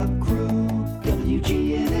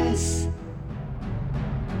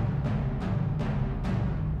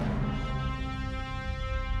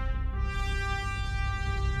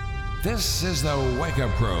This is the Wake Up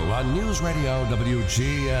Crew on News Radio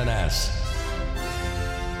WGNS.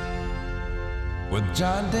 With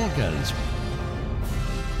John Dinkins,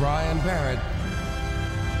 Brian Barrett,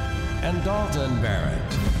 and Dalton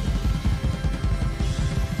Barrett.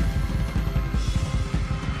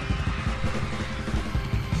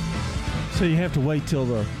 So you have to wait till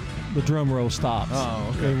the drum roll stops.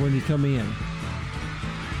 Oh, okay. When you come in.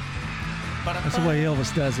 That's the way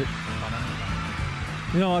Elvis does it.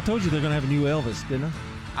 You know, I told you they're going to have a new Elvis, didn't I?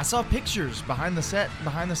 I saw pictures behind the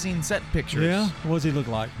scene set pictures. Yeah? What does he look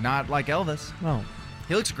like? Not like Elvis. Oh.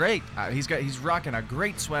 He looks great. He's rocking a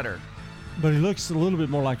great sweater. But he looks a little bit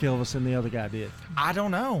more like Elvis than the other guy did. I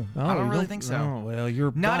don't know. I don't really think so. Oh, well,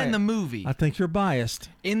 you're not in the movie. I think you're biased.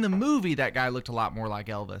 In the movie, that guy looked a lot more like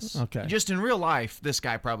Elvis. Okay. Just in real life, this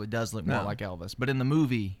guy probably does look more like Elvis. But in the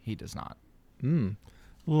movie, he does not. A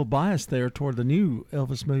little biased there toward the new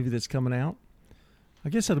Elvis movie that's coming out. I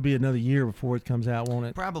guess it'll be another year before it comes out, won't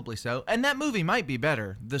it? Probably so. And that movie might be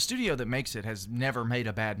better. The studio that makes it has never made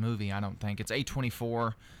a bad movie, I don't think. It's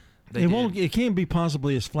A24. It can't be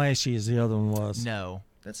possibly as flashy as the other one was. No.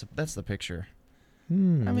 That's the picture. I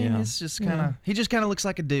mean, it's just kind of... He just kind of looks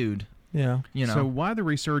like a dude. Yeah. You know? So why the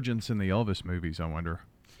resurgence in the Elvis movies, I wonder?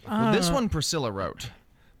 Well, this one Priscilla wrote.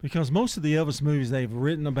 Because most of the Elvis movies they've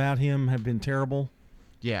written about him have been terrible.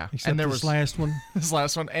 Yeah, except and there this last one. This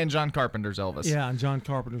last one, and John Carpenter's Elvis. Yeah, and John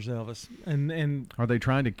Carpenter's Elvis. And are they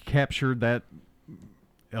trying to capture that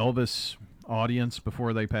Elvis audience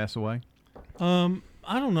before they pass away? I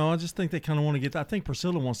don't know. I just think they kind of want to get. I think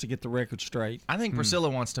Priscilla wants to get the record straight. I think Priscilla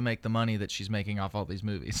wants to make the money that she's making off all these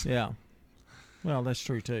movies. Yeah. Well, that's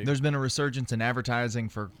true too. There's been a resurgence in advertising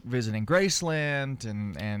for visiting Graceland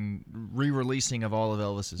and re-releasing of all of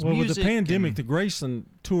Elvis's music. Well, with the pandemic, the Graceland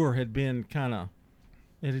tour had been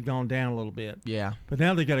it had gone down a little bit. Yeah. But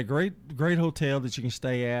now they got a great hotel that you can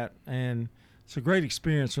stay at, and it's a great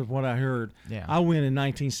experience with what I heard. Yeah. I went in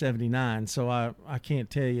 1979, so I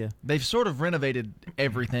can't tell you. They've sort of renovated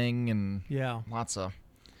everything and lots of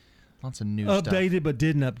new stuff. Updated but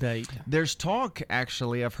didn't update. There's talk,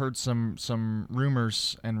 actually, I've heard some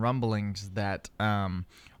rumors and rumblings that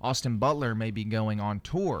Austin Butler may be going on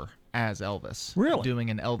tour as Elvis. Really?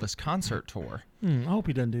 Doing an Elvis concert tour. I hope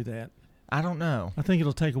he doesn't do that. I don't know. I think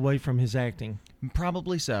it'll take away from his acting.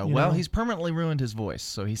 Probably so. You well, know? He's permanently ruined his voice,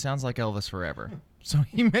 so he sounds like Elvis forever. So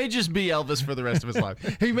he may just be Elvis for the rest of his life.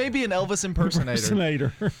 He may be an Elvis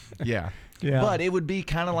impersonator. Yeah. Yeah. But it would be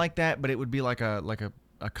kind of like that, but it would be like a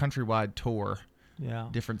countrywide tour. Yeah.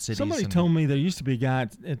 Different cities. Somebody told me there used to be a guy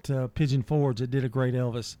at Pigeon Forge that did a great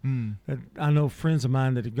Elvis. I know friends of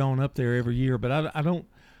mine that have gone up there every year, but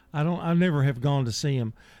I never have gone to see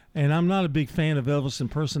him. And I'm not a big fan of Elvis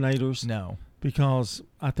impersonators. No. Because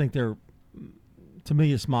I think to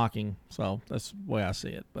me, it's mocking. So that's the way I see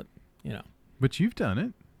it. But, you know. But you've done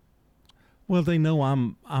it. Well, they know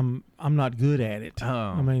I'm not good at it. Oh.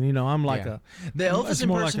 I mean, you know, I'm like the Elvis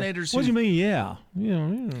impersonators. What do you mean? Yeah.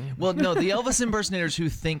 Well, no, the Elvis impersonators who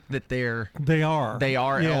think that they are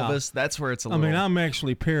Elvis. That's where it's a little. I mean, I'm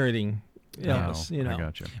actually parroting Elvis. You know. I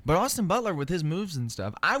gotcha. But Austin Butler with his moves and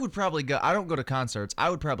stuff, I would probably go. I don't go to concerts. I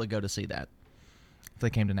would probably go to see that if they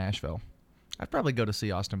came to Nashville. I'd probably go to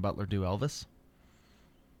see Austin Butler do Elvis.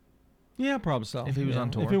 Yeah, probably so. If he was on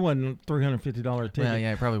tour. If it wasn't $350 ticket. Well,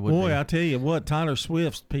 yeah, it probably would Boy, be. I tell you what, Tyler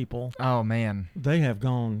Swift's people. Oh, man. They have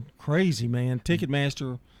gone crazy, man.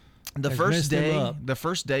 Ticketmaster The has first messed them day, up.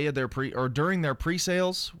 of their during their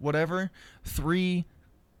pre-sales, whatever, 3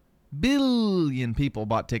 billion people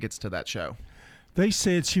bought tickets to that show. They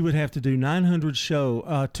said she would have to do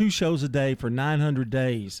 2 shows a day for 900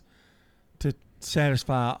 days to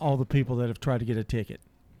satisfy all the people that have tried to get a ticket.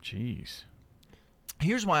 Jeez.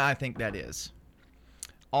 Here's why I think that is.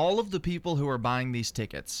 All of the people who are buying these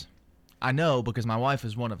tickets, I know because my wife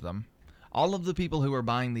is one of them, all of the people who are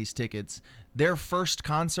buying these tickets, their first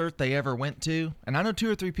concert they ever went to, and I know 2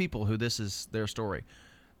 or 3 people who this is their story,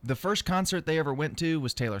 the first concert they ever went to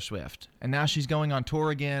was Taylor Swift. And now she's going on tour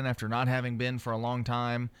again after not having been for a long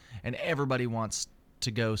time, and everybody wants to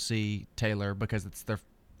go see Taylor because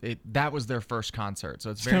that was their first concert. So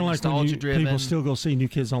it's very kind of like when nostalgia-driven. people still go see New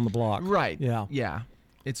Kids on the Block. Right. Yeah. Yeah.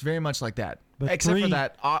 It's very much like that. But Except for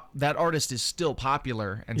that artist is still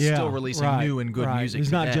popular and still releasing new and good music.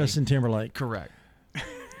 He's not today. Justin Timberlake. Correct.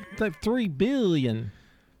 Like 3 billion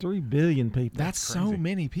people. That's so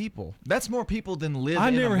many people. That's more people than live I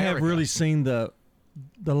in never America. have really seen the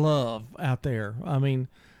love out there. I mean,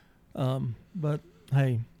 but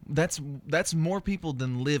hey, that's more people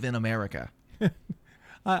than live in America.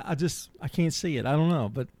 I can't see it. I don't know,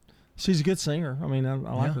 but she's a good singer. I mean, I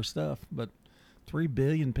like Yeah. her stuff. But 3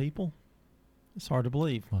 billion people. It's hard to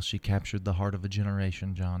believe. Well, she captured the heart of a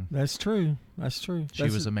generation, John. That's true. That's true. She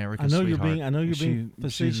was America's sweetheart. I know you're being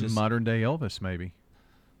facetious. She's modern day Elvis, maybe.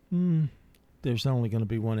 There's only going to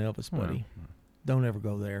be one Elvis, buddy. Don't ever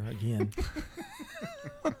go there again.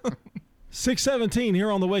 6:17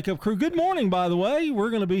 here on the Wake Up Crew. Good morning, by the way. We're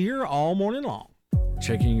going to be here all morning long.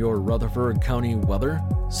 Checking your Rutherford County weather.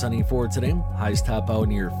 Sunny for today. Highs top out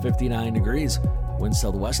near 59 degrees. Wind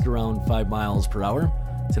southwest around 5 miles per hour.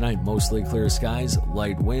 Tonight, mostly clear skies,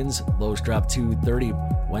 light winds, lows drop to 30.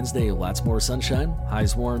 Wednesday, lots more sunshine,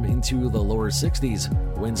 highs warm into the lower 60s.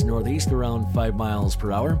 Winds northeast around 5 miles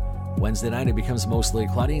per hour. Wednesday night, it becomes mostly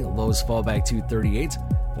cloudy, lows fall back to 38.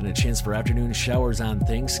 Then a chance for afternoon showers on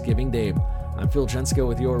Thanksgiving Day. I'm Phil Jensko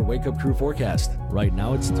with your Wake Up Crew forecast. Right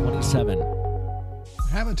now, it's 27.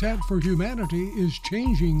 Habitat for Humanity is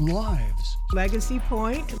changing lives. Legacy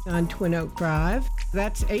Point on Twin Oak Drive.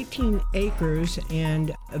 That's 18 acres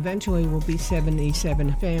and eventually will be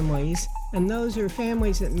 77 families. And those are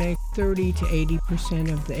families that make 30 to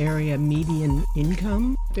 80% of the area median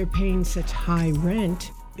income. They're paying such high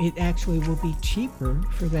rent, it actually will be cheaper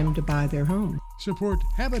for them to buy their home. Support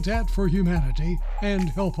Habitat for Humanity and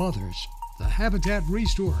help others. The Habitat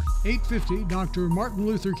Restore, 850 Dr. Martin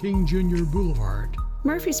Luther King Jr. Boulevard.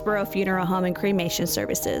 Murfreesboro Funeral Home and Cremation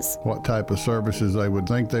Services. What type of services they would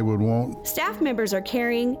think they would want. Staff members are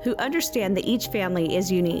caring who understand that each family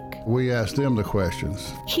is unique. We ask them the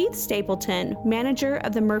questions. Keith Stapleton, manager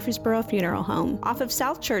of the Murfreesboro Funeral Home, off of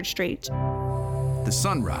South Church Street. The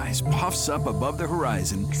sunrise puffs up above the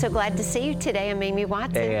horizon. So glad to see you today. I'm Amy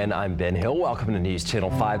Watson. And I'm Ben Hill. Welcome to News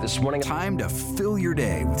Channel 5 this morning. Time to fill your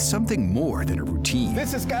day with something more than a routine.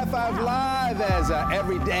 This is Sky 5 Live, as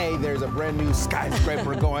every day there's a brand new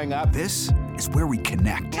skyscraper going up. This is where we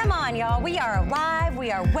connect. Come on, y'all. We are alive.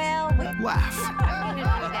 We are well. Laugh.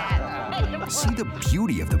 See the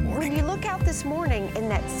beauty of the morning. When you look out this morning in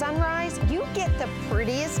that sunrise, you get the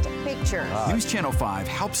prettiest pictures. News Channel 5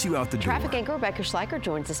 helps you out the door. Traffic anchor Rebecca Schleicher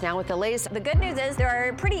joins us now with the latest. The good news is there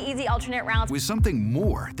are pretty easy alternate routes. With something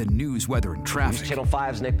more than news, weather, and traffic. News Channel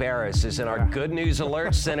 5's Nick Barris is in our Good News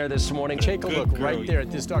Alert Center this morning. Take a look right there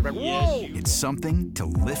at this dog. Whoa! It's something to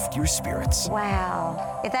lift your spirits.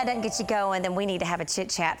 Wow. If that doesn't get you going, then we need to have a chit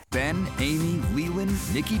chat. Ben, Amy, Leland,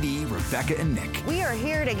 Nikki D, Rebecca, and Nick. We are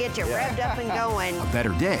here to get you revved up and going. A better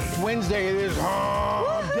day. Wednesday, it is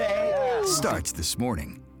hump day. Starts this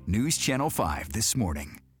morning. News Channel 5 this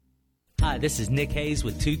morning. Hi, this is Nick Hayes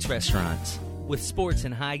with Toots Restaurants. With sports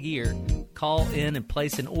in high gear, call in and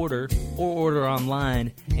place an order or order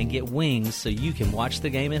online and get wings so you can watch the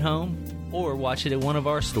game at home or watch it at one of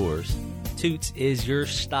our stores. Toots is your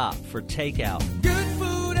stop for takeout. Good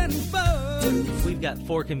food and fun. We've got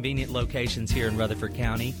 4 convenient locations here in Rutherford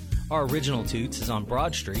County. Our original Toots is on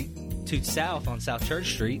Broad Street, Toots South on South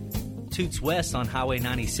Church Street, Toots West on Highway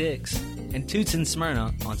 96, and Toots in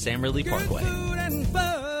Smyrna on Sam Ridley Parkway.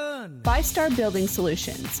 ByStar Building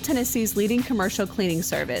Solutions, Tennessee's leading commercial cleaning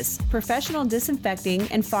service, professional disinfecting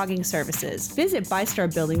and fogging services. Visit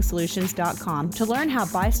ByStarBuildingSolutions.com to learn how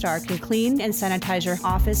ByStar can clean and sanitize your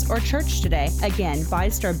office or church today. Again,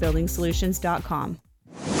 ByStarBuildingSolutions.com.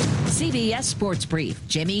 CBS Sports Brief.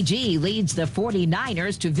 Jimmy G leads the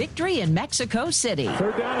 49ers to victory in Mexico City.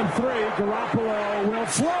 3rd down and 3. Garoppolo will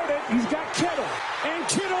float it. He's got Kittle. And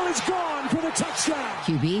Kittle is gone for the touchdown.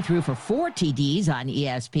 QB threw for 4 TDs on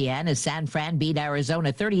ESPN as San Fran beat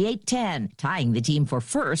Arizona 38-10, tying the team for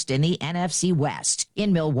first in the NFC West.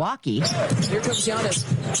 In Milwaukee. Here comes Giannis,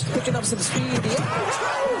 picking up some speed.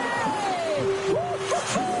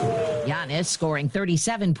 Giannis scoring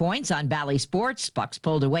 37 points on Bally Sports. Bucks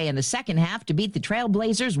pulled away in the second half to beat the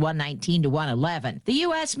Trailblazers 119-111. The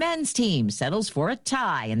U.S. men's team settles for a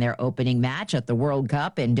tie in their opening match at the World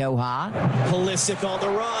Cup in Doha. Pulisic on the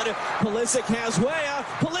run. Pulisic has Weah.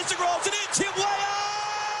 Pulisic rolls it in. Tim Weah!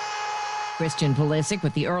 Christian Pulisic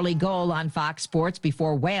with the early goal on Fox Sports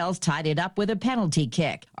before Wales tied it up with a penalty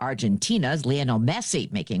kick. Argentina's Lionel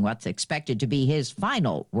Messi making what's expected to be his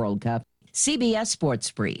final World Cup. CBS Sports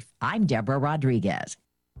Brief. I'm Deborah Rodriguez.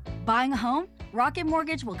 Buying a home? Rocket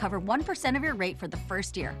Mortgage will cover 1% of your rate for the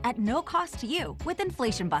first year at no cost to you with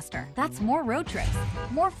Inflation Buster. That's more road trips,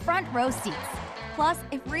 more front row seats. Plus,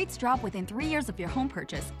 if rates drop within 3 years of your home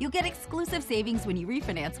purchase, you'll get exclusive savings when you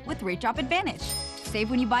refinance with Rate Drop Advantage. Save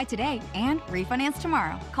when you buy today and refinance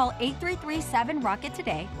tomorrow. Call 833-7-ROCKET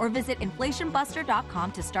today or visit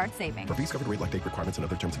inflationbuster.com to start saving. For fees covered, rate, like date requirements, and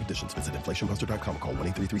other terms and conditions, visit inflationbuster.com. Call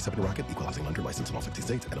 1-833-7-ROCKET. Equal housing lender license in all 50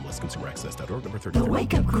 states. NMLSconsumeraccess.org. Number 33. The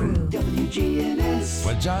Wake Up Crew, WGNS.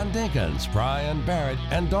 With John Dinkins, Brian Barrett,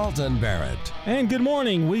 and Dalton Barrett. And good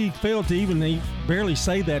morning. We failed to even barely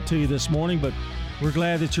say that to you this morning, but We're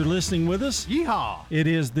glad that you're listening with us. Yeehaw! It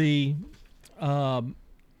is the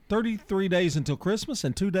 33 days until Christmas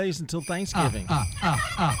and 2 days until Thanksgiving.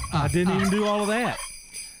 I didn't even do all of that.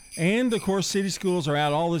 And, of course, city schools are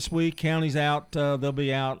out all this week. County's out. They'll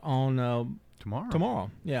be out on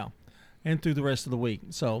tomorrow, yeah, and through the rest of the week.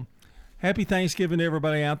 So happy Thanksgiving to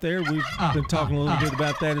everybody out there. We've been talking a little bit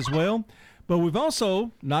about that as well. But we've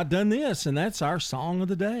also not done this, and that's our song of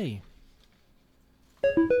the day.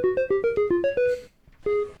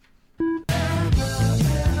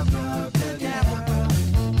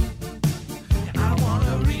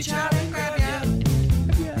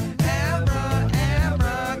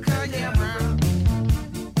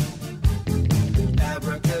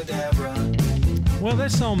 Well,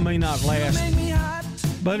 that song may not last,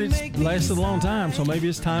 but it's lasted a long time, so maybe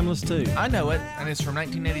it's timeless too. I know it, and it's from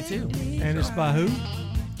 1982. And it's by who?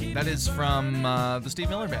 That is from the Steve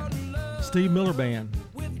Miller Band. Steve Miller Band.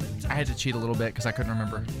 I had to cheat a little bit because I couldn't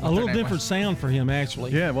remember. A little different sound for him,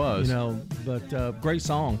 actually. Yeah, it was. You know, but great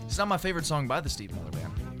song. It's not my favorite song by the Steve Miller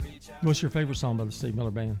Band. What's your favorite song by the Steve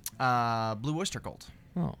Miller Band? Blue Oyster Cult.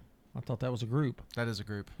 Oh, I thought that was a group. That is a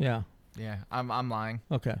group. Yeah. Yeah, I'm lying.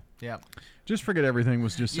 Okay. Yeah. Just forget everything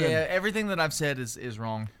was just said. Yeah, everything that I've said is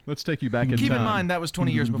wrong. Let's take you back in time. Keep in mind that was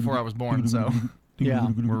 20 years before I was born, so. Yeah.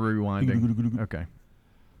 We're rewinding. Okay.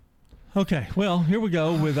 Okay, well, here we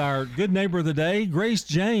go with our good neighbor of the day, Grace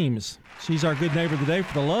James. She's our good neighbor of the day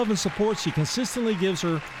for the love and support she consistently gives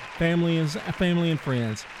her family and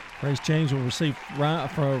friends. Grace James will receive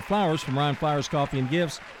flowers from Ryan Flowers Coffee and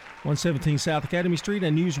Gifts, 117 South Academy Street,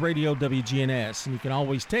 and News Radio WGNS. And you can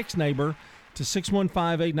always text neighbor to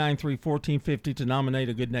 615-893-1450 to nominate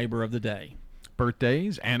a good neighbor of the day.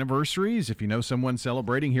 Birthdays, anniversaries, if you know someone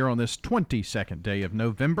celebrating here on this 22nd day of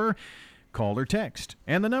November, call or text.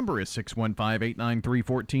 And the number is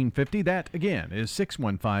 615-893-1450. That, again, is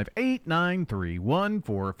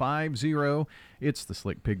 615-893-1450. It's the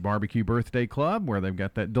Slick Pig Barbecue Birthday Club, where they've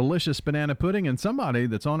got that delicious banana pudding, and somebody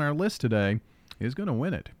that's on our list today is going to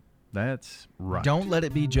win it. That's right. Don't let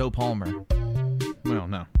it be Joe Palmer. Well,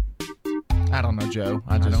 no. I don't know Joe.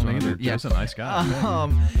 I don't either. Yeah. He's a nice guy.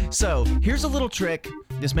 So here's a little trick.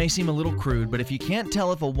 This may seem a little crude, but if you can't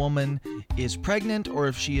tell if a woman is pregnant or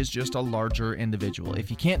if she is just a larger individual,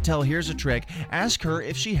 if you can't tell, here's a trick. Ask her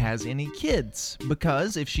if she has any kids,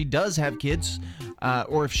 because if she does have kids,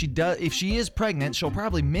 or if she is pregnant, she'll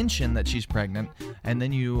probably mention that she's pregnant, and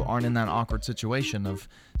then you aren't in that awkward situation of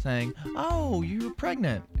saying, "Oh, you're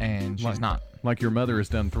pregnant," and she's not. Like your mother has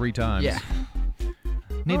done 3 times. Yeah.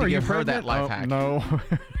 Need to give her that life hack. No.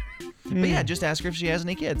 But yeah, just ask her if she has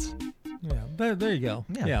any kids. Yeah, there you go.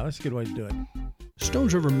 Yeah, that's a good way to do it.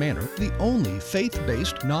 Stones River Manor, the only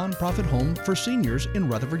faith-based nonprofit home for seniors in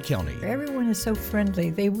Rutherford County. Everyone is so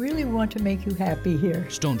friendly. They really want to make you happy here.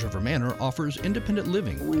 Stones River Manor offers independent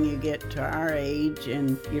living. When you get to our age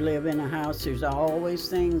and you live in a house, there's always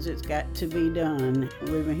things that's got to be done.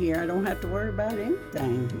 Living here, I don't have to worry about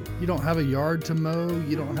anything. You don't have a yard to mow.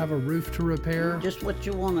 You don't have a roof to repair. Just what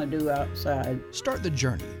you want to do outside. Start the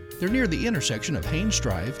journey. They're near the intersection of Haynes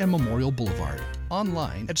Drive and Memorial Boulevard.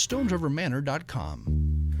 Online at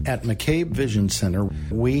stonesrivermanor.com. At McCabe Vision Center,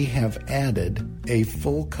 we have added a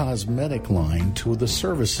full cosmetic line to the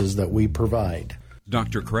services that we provide.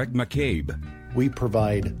 Dr. Craig McCabe. We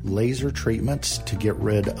provide laser treatments to get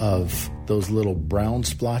rid of those little brown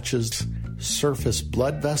splotches, surface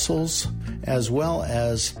blood vessels, as well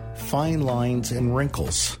as fine lines and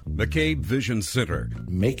wrinkles. McCabe Vision Center.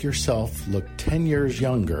 Make yourself look 10 years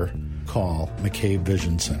younger. Call McCabe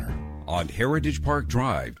Vision Center. On Heritage Park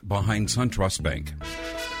Drive, behind SunTrust Bank.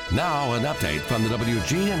 Now an update from the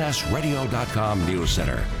WGNSradio.com News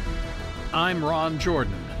Center. I'm Ron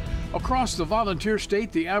Jordan. Across the volunteer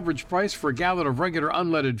state, the average price for a gallon of regular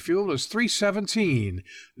unleaded fuel is $3.17.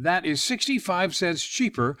 That is 65 cents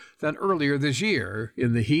cheaper than earlier this year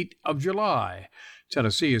in the heat of July.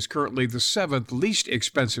 Tennessee is currently the 7th least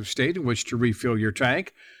expensive state in which to refill your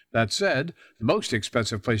tank. That said, the most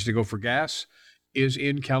expensive place to go for gas is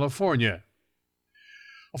in California.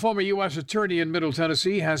 A former U.S. attorney in Middle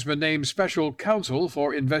Tennessee has been named special counsel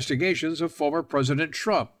for investigations of former President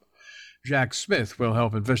Trump. Jack Smith will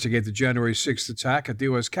help investigate the January 6th attack at the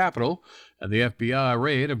U.S. Capitol and the FBI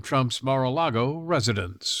raid of Trump's Mar-a-Lago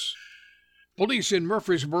residence. Police in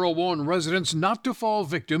Murfreesboro warn residents not to fall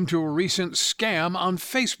victim to a recent scam on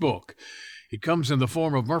Facebook. It comes in the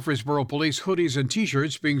form of Murfreesboro police hoodies and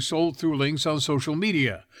T-shirts being sold through links on social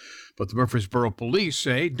media. But the Murfreesboro police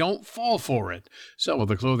say don't fall for it. Some of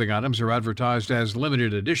the clothing items are advertised as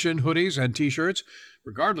limited edition hoodies and T-shirts.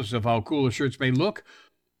 Regardless of how cool the shirts may look,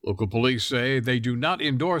 Local police say they do not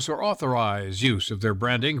endorse or authorize use of their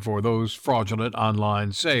branding for those fraudulent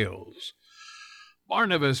online sales.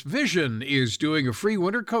 Barnabas Vision is doing a free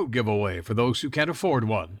winter coat giveaway for those who can't afford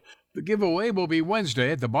one. The giveaway will be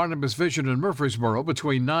Wednesday at the Barnabas Vision in Murfreesboro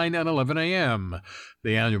between 9 and 11 a.m.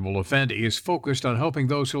 The annual event is focused on helping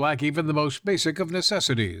those who lack even the most basic of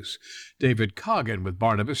necessities. David Coggin with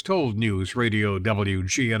Barnabas told News Radio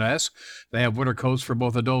WGNS they have winter coats for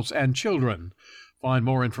both adults and children. Find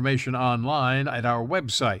more information online at our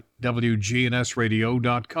website,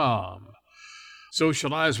 WGNSradio.com.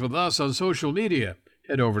 Socialize with us on social media.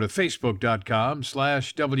 Head over to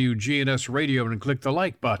Facebook.com/WGNSradio and click the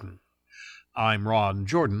like button. I'm Ron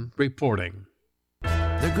Jordan reporting.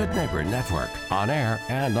 The Good Neighbor Network, on air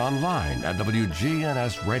and online at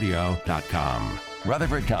WGNSradio.com.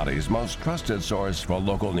 Rutherford County's most trusted source for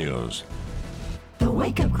local news. The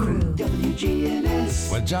Wake Up Crew,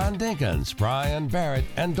 WGNS. With John Dinkins, Brian Barrett,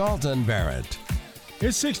 and Dalton Barrett.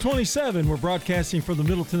 It's 6:27. We're broadcasting from the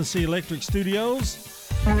Middle Tennessee Electric Studios.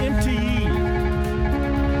 MTE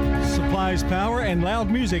supplies power and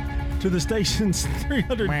loud music to the station's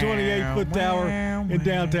 328-foot tower in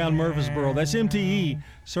downtown Murfreesboro. That's MTE,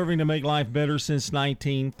 serving to make life better since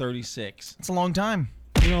 1936. It's a long time.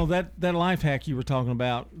 You know, that life hack you were talking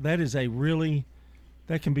about, that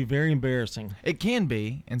can be very embarrassing. It can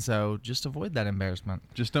be, and so just avoid that embarrassment.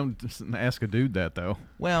 Just don't ask a dude that, though.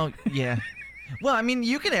 Well, yeah. Well, I mean,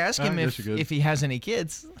 you could ask him if he has any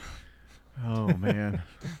kids. Oh, man.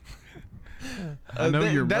 I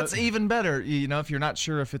know that's even better. You know, if you're not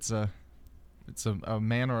sure if it's a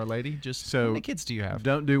man or a lady, just how many kids do you have?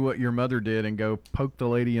 Don't do what your mother did and go poke the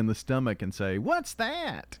lady in the stomach and say, "What's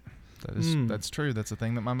that?" That's true. That's a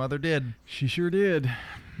thing that my mother did. She sure did.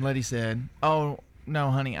 Lady said, "Oh, no,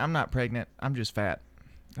 honey, I'm not pregnant. I'm just fat."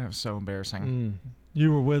 That was so embarrassing.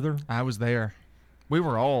 You were with her? I was there. We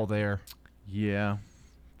were all there. Yeah.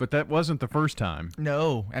 But that wasn't the first time.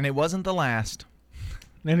 No, and it wasn't the last.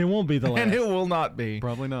 And it won't be the last. And it will not be.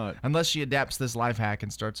 Probably not. Unless she adapts this life hack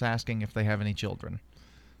and starts asking if they have any children.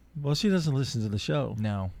 Well, she doesn't listen to the show.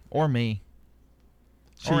 No. Or me.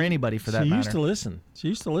 Or anybody for that matter. She used to listen. She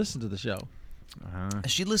used to listen to the show.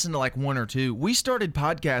 She listened to like one or two. We started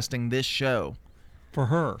podcasting this show. For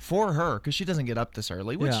her. For her, because she doesn't get up this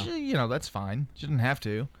early, which, you know, that's fine. She didn't have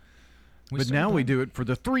to. But now we do it for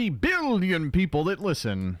the 3 billion people that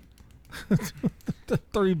listen.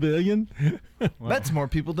 3 billion? That's more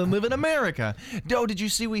people than live in America. Did you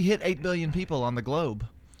see we hit 8 billion people on the globe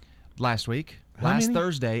last week? Last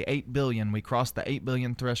Thursday, 8 billion. We crossed the 8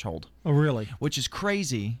 billion threshold. Oh, really? Which is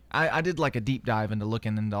crazy. I did like a deep dive into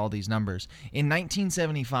looking into all these numbers. In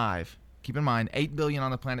 1975, keep in mind, 8 billion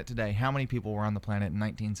on the planet today. How many people were on the planet in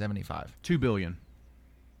 1975? 2 billion.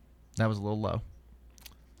 That was a little low.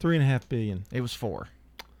 3.5 billion. It was 4.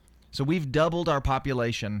 So we've doubled our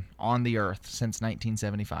population on the Earth since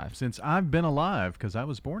 1975. Since I've been alive, because I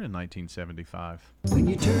was born in 1975. When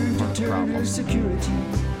you turn to Turner Security,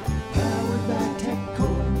 powered by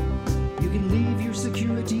TechCore, you can leave your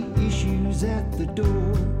security issues at the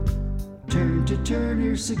door. Turn to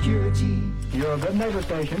Turner Security. You're a Good Neighbor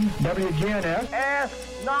station, WGNS. Ask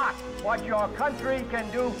not what your country can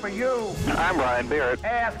do for you. I'm Brian Barrett.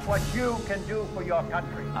 Ask what you can do for your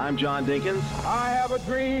country. I'm John Dinkins. I have a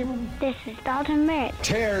dream. This is Dalton Merritt.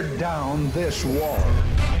 Tear down this wall.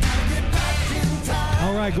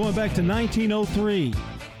 All right, going back to 1903.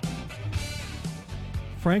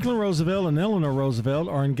 Franklin Roosevelt and Eleanor Roosevelt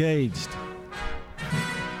are engaged.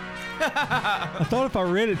 I thought if I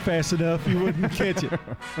read it fast enough, you wouldn't catch it.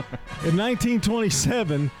 In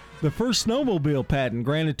 1927, the first snowmobile patent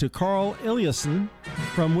granted to Carl Eliason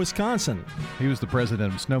from Wisconsin. He was the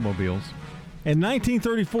president of snowmobiles. In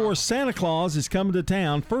 1934, Santa Claus is coming to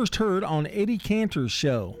town, first heard on Eddie Cantor's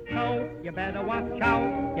show. So you better watch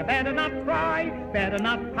out, you better not cry, better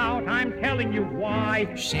not pout, I'm telling you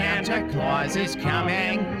why. Santa Claus is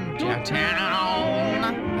coming to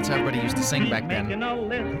town. That's how everybody used to sing back then.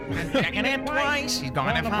 Checking it twice, he's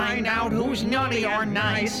gonna find out who's naughty or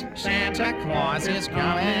nice. Santa Claus is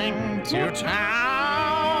coming to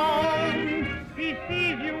town. He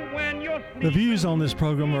sees you when you're The views on this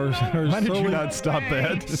program are Why did you not stop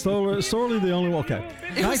that? Sorely the only one. Okay.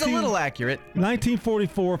 It was a little accurate.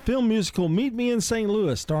 1944 film musical Meet Me in St.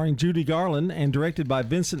 Louis, starring Judy Garland and directed by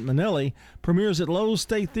Vincent Minnelli, premieres at Lowe's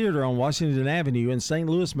State Theater on Washington Avenue in St.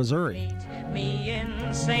 Louis, Missouri. Meet me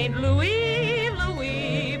in St. Louis,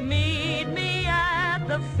 Louis, meet me at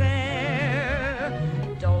the fair.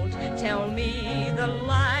 Don't tell me the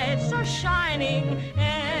lights are shining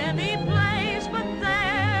any place but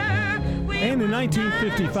there. And in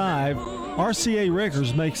 1955, RCA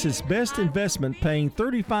Records makes its best investment paying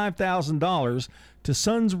 $35,000 to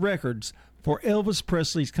Sons Records for Elvis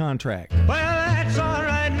Presley's contract. Well, that's all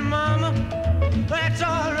right, Mama. That's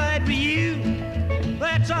all right for you.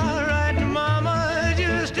 That's all right, Mama.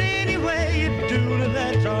 Just any way you do it,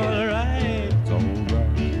 that's all right.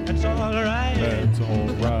 That's all right. That's all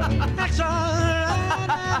right. That's all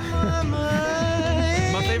right, Mama.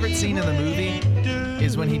 My favorite scene in the movie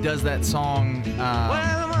is when he does that song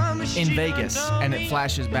in Vegas, and it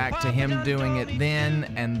flashes back to him doing it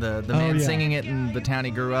then, and the man singing it in the town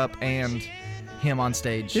he grew up, and him on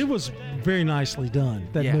stage. It was very nicely done,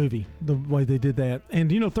 that movie, the way they did that. And,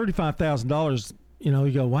 $35,000,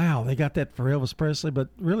 you go, wow, they got that for Elvis Presley. But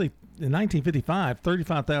really, in 1955,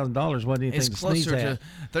 $35,000 wasn't anything to sneeze at. It's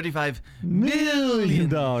closer to $35 million.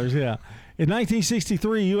 Yeah. In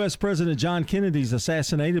 1963, U.S. President John Kennedy is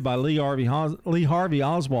assassinated by Lee Harvey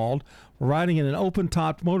Oswald riding in an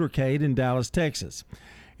open-topped motorcade in Dallas, Texas.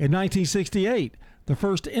 In 1968, the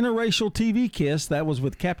first interracial TV kiss, that was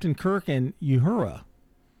with Captain Kirk and Uhura.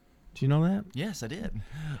 Do you know that? Yes, I did.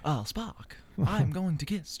 Spock, I'm going to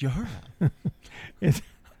kiss Uhura.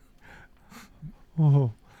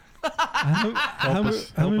 How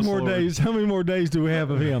many more days do we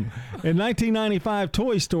have of him? In 1995,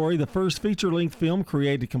 Toy Story, the first feature-length film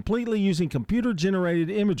created completely using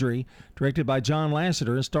computer-generated imagery, directed by John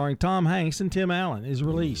Lasseter and starring Tom Hanks and Tim Allen, is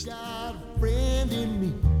released. You got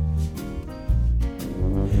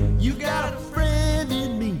a friend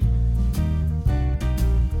in me.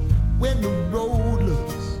 When the road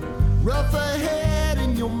looks rough ahead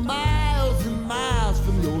and you're miles and miles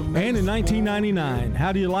from your next. And in 1999,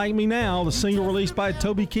 How Do You Like Me Now, the single released by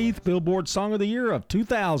Toby Keith, Billboard Song of the Year of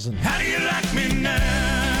 2000. How do you like me now?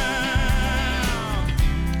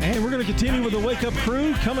 And we're going to continue with the Wake Up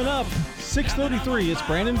Crew coming up 6:33. It's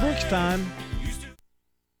Brandon Brooks time.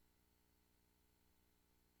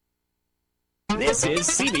 This is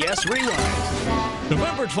CBS Rewind.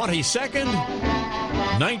 November 22nd,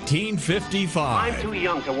 1955. I'm too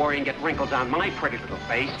young to worry and get wrinkles on my pretty little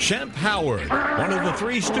face. Shemp Howard, one of the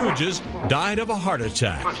Three Stooges, died of a heart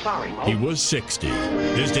attack. I'm sorry, Mo. He was 60.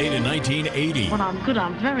 His date in 1980. When I'm good,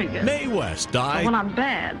 I'm very good. Mae West died. But when I'm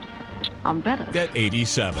bad, I'm better. At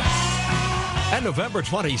 87. And November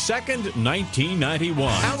 22nd, 1991,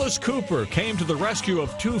 Alice Cooper came to the rescue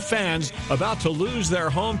of two fans about to lose their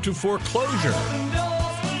home to foreclosure.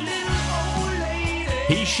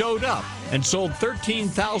 He showed up and sold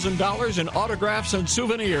 $13,000 in autographs and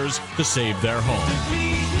souvenirs to save their home.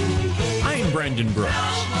 I'm Brandon Brooks.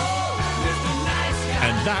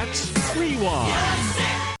 And that's Rewind.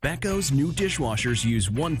 Becco's new dishwashers use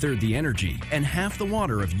 1/3 the energy and half the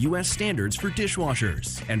water of U.S. standards for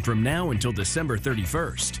dishwashers. And from now until December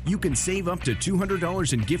 31st, you can save up to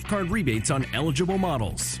 $200 in gift card rebates on eligible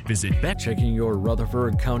models. Visit Becco. Checking your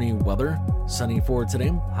Rutherford County weather. Sunny for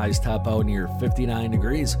today. Highs top out near 59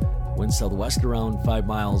 degrees. Wind southwest around 5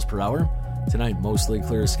 miles per hour. Tonight, mostly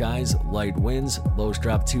clear skies, light winds, lows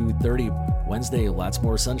drop to 30. Wednesday, lots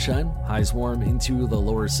more sunshine, highs warm into the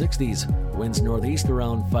lower 60s. Winds northeast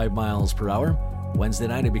around 5 miles per hour. Wednesday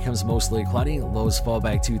night, it becomes mostly cloudy, lows fall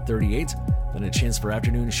back to 38. Then a chance for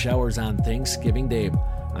afternoon showers on Thanksgiving Day.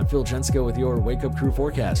 I'm Phil Jensko with your Wake Up Crew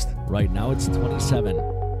forecast. Right now, it's 27.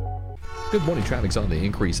 Good morning. Traffic's on the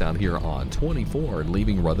increase out here on 24,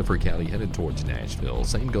 leaving Rutherford County headed towards Nashville.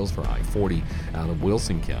 Same goes for I-40 out of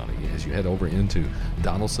Wilson County as you head over into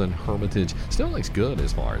Donaldson, Hermitage. Still looks good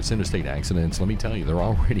as far as interstate accidents. Let me tell you, they're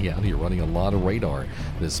already out here running a lot of radar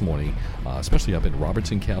this morning, especially up in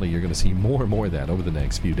Robertson County. You're going to see more and more of that over the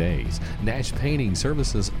next few days. Nash Painting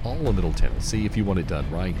services all of Middle Tennessee. If you want it done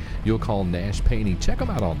right, you'll call Nash Painting. Check them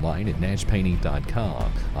out online at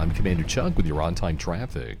nashpainting.com. I'm Commander Chuck with your on-time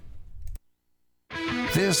traffic.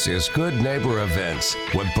 This is Good Neighbor Events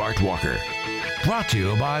with Bart Walker. Brought to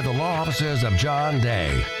you by the law offices of John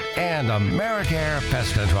Day and AmeriCare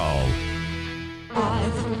Pest Control.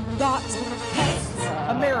 I've got pests.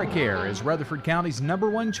 AmeriCare is Rutherford County's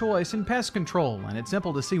 #1 choice in pest control, and it's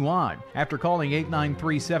simple to see why. After calling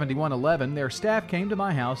 893-7111, their staff came to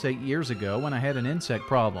my house 8 years ago when I had an insect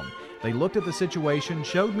problem. They looked at the situation,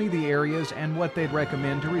 showed me the areas and what they'd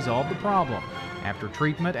recommend to resolve the problem. After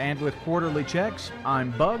treatment and with quarterly checks, I'm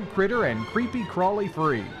bug, critter, and creepy crawly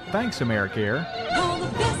free. Thanks, AmeriCare. Call the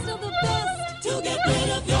best of the best to get rid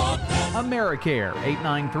of your pest. AmeriCare,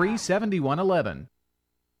 893-7111.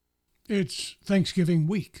 It's Thanksgiving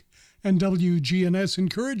week, and WGNS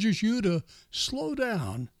encourages you to slow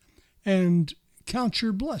down and count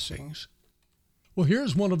your blessings. Well,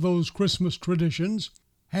 here's one of those Christmas traditions,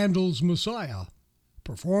 Handel's Messiah,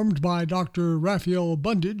 performed by Dr. Raphael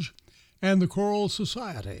Bundage and the Choral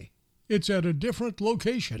Society. It's at a different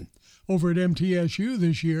location over at MTSU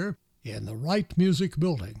this year in the Wright Music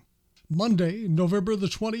Building. Monday, November the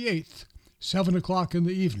 28th, 7 o'clock in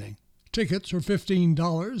the evening. Tickets are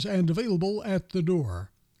 $15 and available at the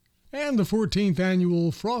door. And the 14th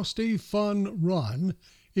annual Frosty Fun Run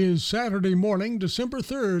is Saturday morning, December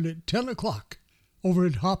 3rd at 10 o'clock over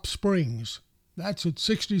at Hop Springs. That's at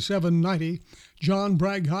 6790 John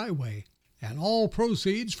Bragg Highway. And all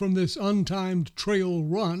proceeds from this untimed trail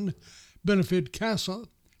run benefit CASA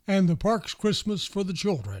and the Parks Christmas for the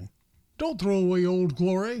Children. Don't throw away Old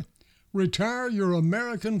Glory. Retire your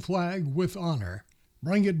American flag with honor.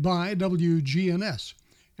 Bring it by WGNS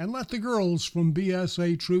and let the girls from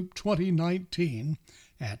BSA Troop 2019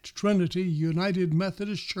 at Trinity United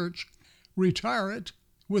Methodist Church retire it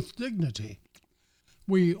with dignity.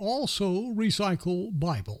 We also recycle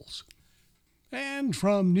Bibles. And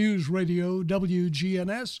from News Radio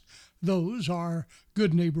WGNS, those are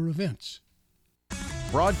Good Neighbor events.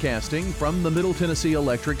 Broadcasting from the Middle Tennessee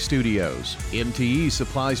Electric Studios, MTE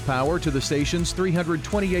supplies power to the station's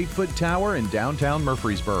 328-foot tower in downtown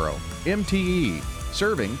Murfreesboro. MTE,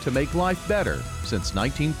 serving to make life better since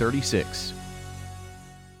 1936.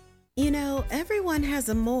 You know, everyone has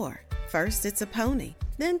a more. First, it's a pony,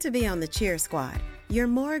 then to be on the cheer squad. Your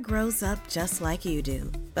more grows up just like you do,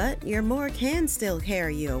 but your more can still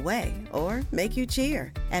carry you away or make you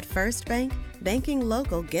cheer. At First Bank, banking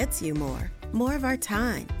local gets you more. More of our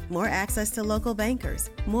time, more access to local bankers,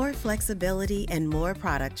 more flexibility, and more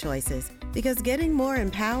product choices. Because getting more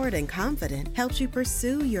empowered and confident helps you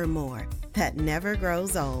pursue your more that never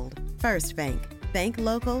grows old. First Bank. Bank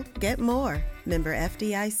local, get more. Member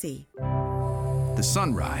FDIC. The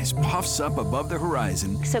sunrise puffs up above the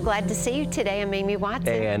horizon. So glad to see you today. I'm Amy Watson.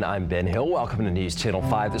 And I'm Ben Hill. Welcome to News Channel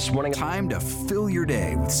 5 this morning. Time to fill your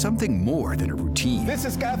day with something more than a routine. This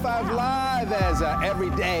is Sky 5 Live, as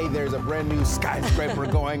every day there's a brand new skyscraper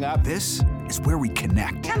going up. This is where we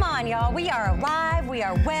connect. Come on, y'all. We are alive. We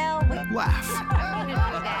are well. Laugh.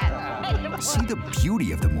 See the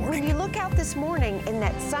beauty of the morning. When you look out this morning in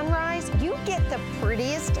that sunrise, you get the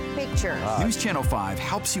prettiest pictures. News Channel 5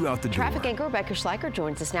 helps you out the door. Traffic anchor Rebecca Schleicher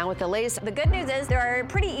joins us now with the latest. The good news is there are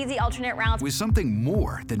pretty easy alternate routes. With something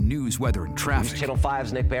more than news, weather, and traffic. News Channel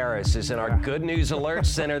 5's Nick Barris is in our Good News Alert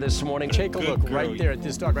Center this morning. Take a look right there at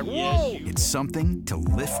this dog. Whoa! It's something to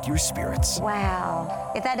lift your spirits.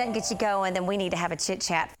 Wow. If that doesn't get you going, then we need to have a chit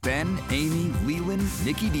chat. Ben, Amy, Leland,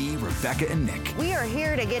 Nikki D, Rebecca, and Nick. We are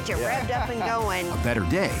here to get you revved up and going. A better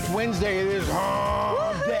day. Wednesday, it is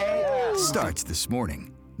hump day. Starts this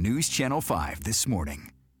morning. News Channel 5 this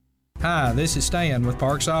morning. Hi, this is Stan with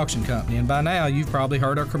Parks Auction Company, and by now you've probably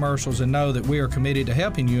heard our commercials and know that we are committed to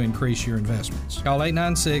helping you increase your investments. Call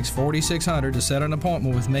 896-4600 to set an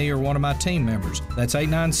appointment with me or one of my team members. That's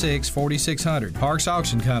 896-4600. Parks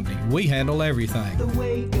Auction Company. We handle everything. The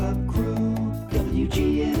Wake Up Crew,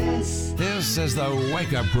 WGNS. This is the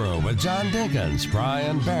Wake Up Crew with John Dinkins,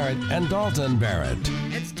 Brian Barrett, and Dalton Barrett.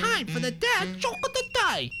 It's time for the dad joke of the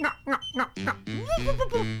day.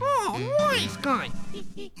 Oh, nice guy.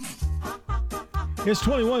 It's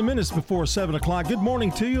 21 minutes before 7 o'clock. Good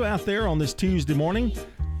morning to you out there on this Tuesday morning.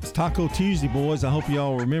 It's Taco Tuesday, boys. I hope you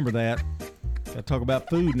all remember that. Got to talk about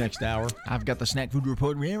food next hour. I've got the snack food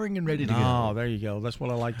report raring and ready to go. Oh, there you go. That's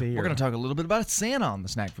what I like to hear. We're going to talk a little bit about Santa on the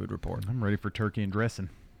snack food report. I'm ready for turkey and dressing.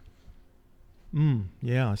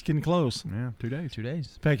 Yeah, it's getting close. Yeah, 2 days. 2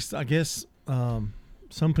 days. In fact, I guess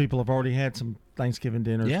some people have already had some Thanksgiving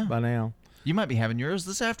dinners by now. You might be having yours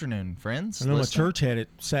this afternoon, friends. I know my church had it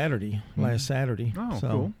Saturday, last Saturday. Oh, so,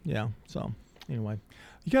 cool. Yeah, so anyway.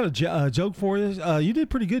 You got a joke for you? You did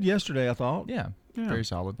pretty good yesterday, I thought. Yeah, very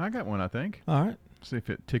solid. I got one, I think. All right. See if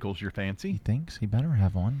it tickles your fancy. He thinks he better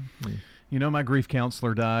have one. You know, my grief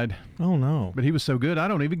counselor died. Oh, no. But he was so good, I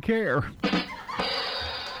don't even care.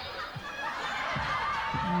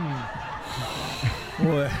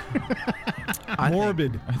 Boy.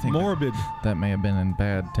 Morbid. Morbid. That may have been in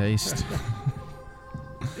bad taste.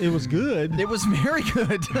 It was good. It was very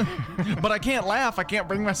good. But I can't laugh. I can't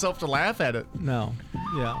bring myself to laugh at it. No.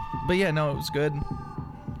 Yeah. But yeah, no, it was good.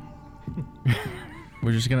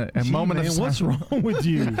 We're just going to a moment of silence. What's wrong with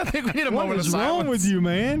you? I think we need a moment of silence. What is wrong with you,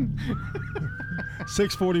 man?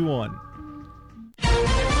 6:41.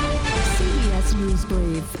 CBS News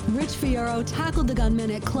Brief. Rich Fierro tackled the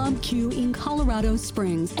gunman at Club Q in Colorado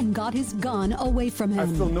Springs and got his gun away from him. I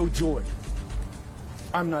feel no joy.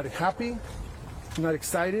 I'm not happy. I'm not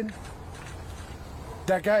excited.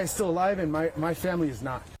 That guy is still alive and my family is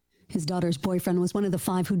not. His daughter's boyfriend was one of the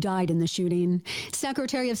 5 who died in the shooting.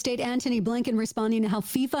 Secretary of State Antony Blinken responding to how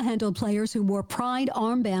FIFA handled players who wore pride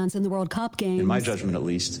armbands in the World Cup games. In my judgment, at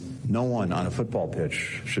least, No one on a football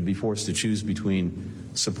pitch should be forced to choose between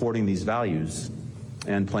supporting these values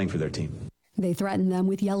and playing for their team. They threaten them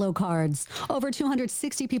with yellow cards. Over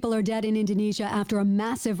 260 people are dead in Indonesia after a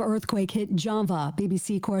massive earthquake hit Java.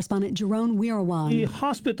 BBC correspondent Jerome Wirawan. The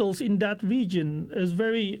hospitals in that region is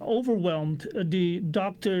very overwhelmed. The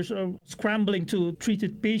doctors are scrambling to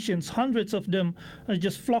treat patients. Hundreds of them are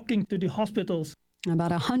just flocking to the hospitals.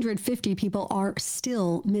 About 150 people are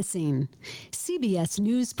still missing. CBS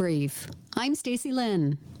News Brief. I'm Stacey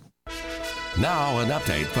Lynn. Now an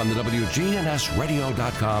update from the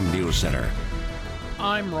WGNSradio.com News Center.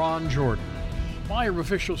 I'm Ron Jordan. Fire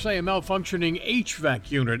officials say a malfunctioning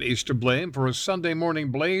HVAC unit is to blame for a Sunday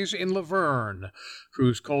morning blaze in Laverne.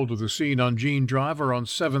 Crews called to the scene on Jean Drive around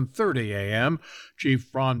 7:30 a.m.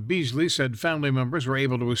 Chief Ron Beasley said family members were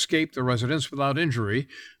able to escape the residence without injury.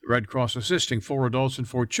 The Red Cross assisting 4 adults and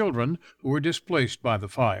 4 children who were displaced by the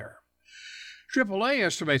fire. AAA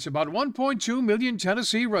estimates about 1.2 million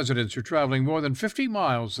Tennessee residents are traveling more than 50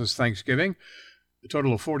 miles this Thanksgiving. A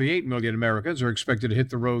total of 48 million Americans are expected to hit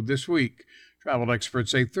the road this week. Travel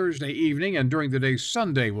experts say Thursday evening and during the day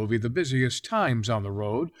Sunday will be the busiest times on the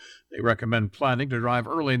road. They recommend planning to drive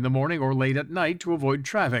early in the morning or late at night to avoid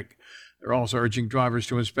traffic. They're also urging drivers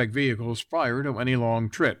to inspect vehicles prior to any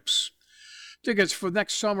long trips. Tickets for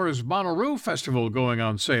next summer's Bonnaroo Festival going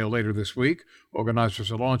on sale later this week.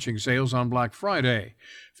 Organizers are launching sales on Black Friday.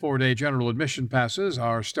 4-day general admission passes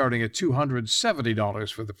are starting at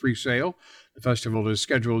 $270 for the pre-sale. The festival is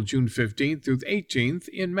scheduled June 15th through 18th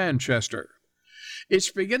in Manchester.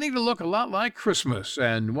 It's beginning to look a lot like Christmas,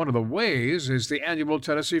 and one of the ways is the annual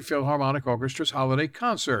Tennessee Philharmonic Orchestra's holiday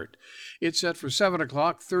concert. It's set for 7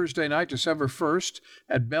 o'clock Thursday night, December 1st,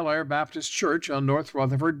 at Bel Air Baptist Church on North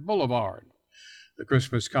Rutherford Boulevard. The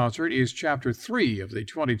Christmas concert is Chapter 3 of the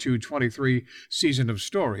 22-23 season of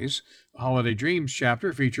stories. The Holiday Dreams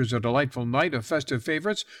chapter features a delightful night of festive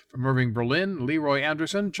favorites from Irving Berlin, Leroy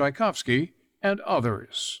Anderson, Tchaikovsky, and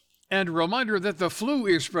others. And a reminder that the flu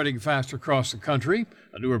is spreading fast across the country.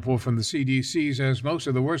 A new report from the CDC says most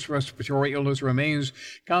of the worst respiratory illness remains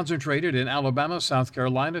concentrated in Alabama, South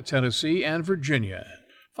Carolina, Tennessee, and Virginia.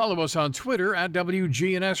 Follow us on Twitter at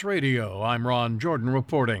WGNS Radio. I'm Ron Jordan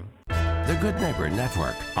reporting. The Good Neighbor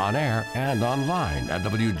Network, on air and online at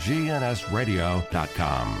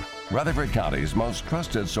WGNSradio.com. Rutherford County's most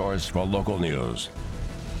trusted source for local news.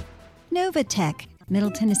 Novatech,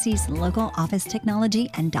 Middle Tennessee's local office technology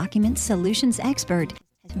and document solutions expert.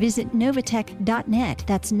 Visit Novatech.net.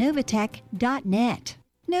 That's Novatech.net.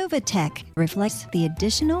 Novatech reflects the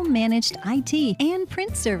additional managed IT and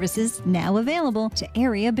print services now available to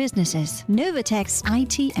area businesses. Novatech's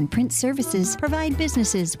IT and print services provide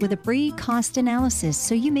businesses with a free cost analysis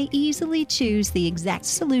so you may easily choose the exact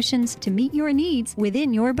solutions to meet your needs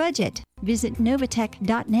within your budget. Visit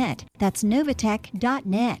Novatech.net. That's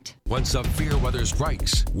Novatech.net. When severe weather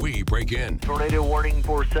strikes, we break in. Tornado warning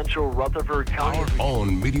for central Rutherford County. Our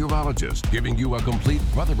own meteorologist giving you a complete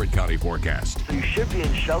Rutherford County forecast. So you should be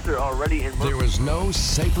in shelter already in There is no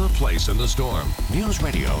safer place in the storm. News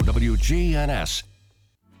Radio WGNS.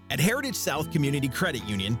 At Heritage South Community Credit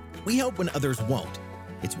Union, we help when others won't.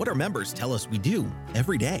 It's what our members tell us we do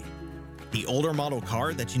every day. The older model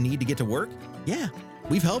car that you need to get to work? Yeah,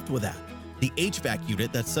 we've helped with that. The HVAC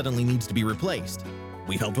unit that suddenly needs to be replaced?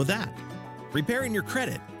 We've helped with that. Repairing your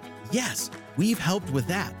credit? Yes, we've helped with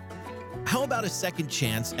that. How about a second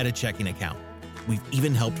chance at a checking account? We've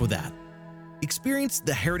even helped with that. Experience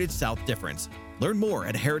the Heritage South difference. Learn more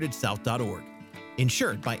at heritagesouth.org.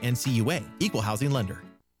 Insured by NCUA, Equal Housing Lender.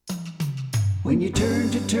 When you turn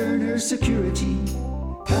to Turner Security,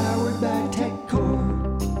 powered by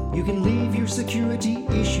TechCore, you can leave your security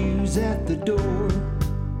issues at the door.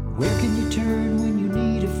 Where can you turn when you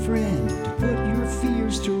need a friend to put your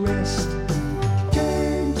fears to rest?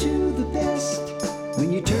 Turn to the best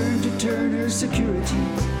when you turn to Turner Security,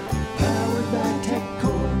 powered by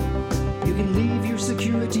TechCore. You can leave your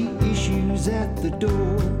security issues at the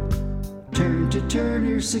door. Turn to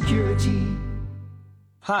Turner Security.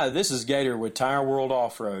 Hi, this is Gator with Tire World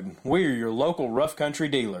Off-Road. We are your local rough country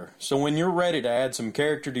dealer, so when you're ready to add some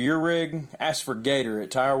character to your rig, ask for Gator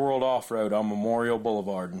at Tire World Off-Road on Memorial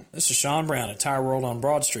Boulevard. This is Sean Brown at Tire World on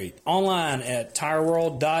Broad Street. Online at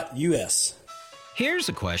tireworld.us. Here's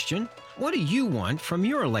a question. What do you want from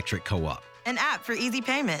your electric co-op? An app for easy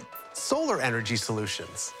payment. Solar energy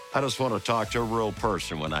solutions. I just want to talk to a real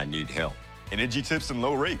person when I need help. Energy tips and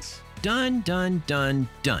low rates. Done, done, done,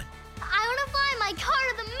 done. I want to fly my car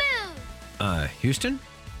to the moon. Houston,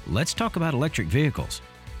 let's talk about electric vehicles.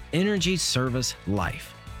 Energy Service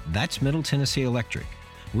Life. That's Middle Tennessee Electric.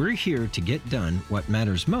 We're here to get done what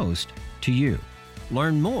matters most to you.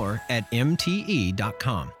 Learn more at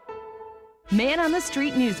mte.com. Man on the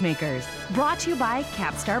Street Newsmakers, brought to you by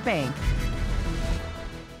Capstar Bank.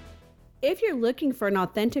 If you're looking for an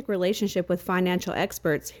authentic relationship with financial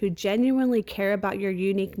experts who genuinely care about your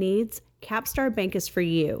unique needs, Capstar Bank is for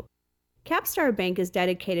you. Capstar Bank is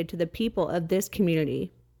dedicated to the people of this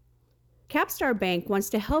community. Capstar Bank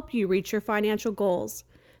wants to help you reach your financial goals,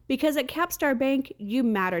 because at Capstar Bank, you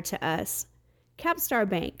matter to us. Capstar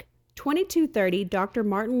Bank, 2230 Dr.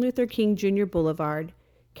 Martin Luther King Jr. Boulevard,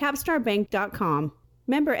 capstarbank.com.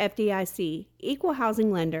 Member FDIC, Equal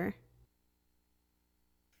Housing Lender.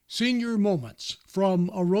 Senior Moments from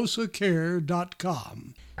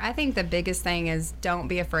arosacare.com. I think the biggest thing is don't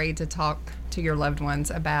be afraid to talk to your loved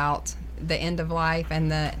ones about the end of life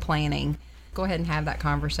and the planning. Go ahead and have that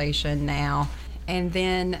conversation now, and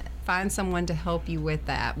then find someone to help you with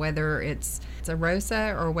that, whether it's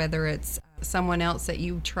AROSA or whether it's someone else that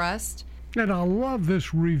you trust. And I love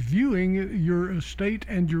this reviewing your estate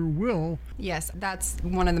and your will. Yes, that's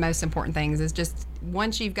one of the most important things, is just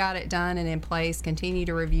once you've got it done and in place, continue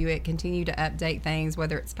to review it, continue to update things,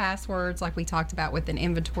 whether it's passwords like we talked about with an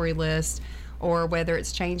inventory list, or whether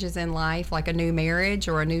it's changes in life like a new marriage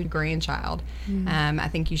or a new grandchild. I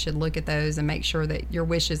think you should look at those and make sure that your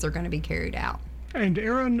wishes are going to be carried out. And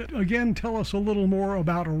Erin, again, tell us a little more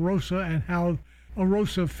about AROSA and how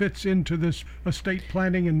AROSA fits into this estate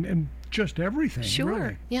planning and just everything. Sure.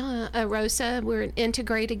 Really. Yeah, AROSA, we're an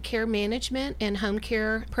integrated care management and home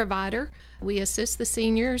care provider. We assist the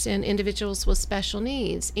seniors and individuals with special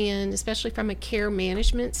needs, and especially from a care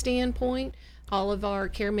management standpoint, all of our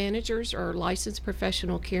care managers are licensed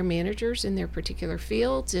professional care managers in their particular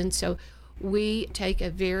fields, and so we take a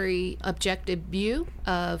very objective view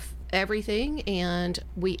of everything, and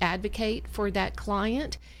we advocate for that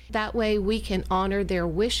client. That way we can honor their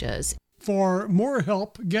wishes. For more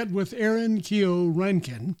help, get with Erin Keogh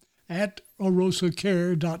Rankin at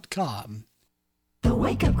arosacare.com. The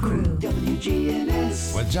Wake Up Crew,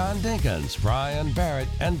 WGNS. With John Dinkins, Brian Barrett,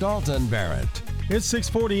 and Dalton Barrett. It's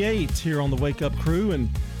 6:48 here on the Wake Up Crew, and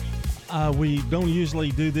we don't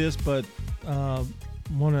usually do this, but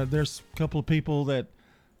there's a couple of people that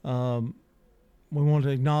we want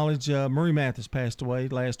to acknowledge. Murray Mathis passed away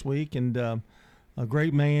last week, and a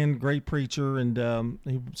great man, great preacher, and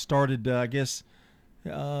he started, known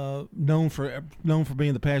for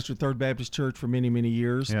being the pastor at Third Baptist Church for many, many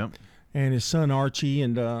years. Yeah. And his son Archie,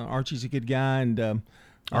 and Archie's a good guy, and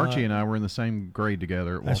Archie and I were in the same grade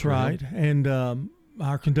together at Walter that's right. Hill. And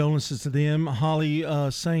our condolences to them. Holly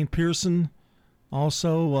St. Pearson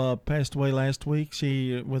also passed away last week.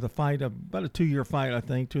 She, with a fight, about a 2-year fight, I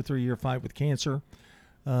think, 2 or 3 year fight with cancer,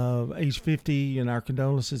 age 50, and our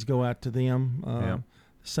condolences go out to them.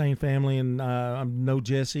 Same family, and I know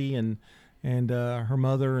Jessie and her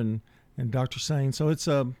mother and Dr. Sain. So it's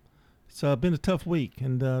been a tough week,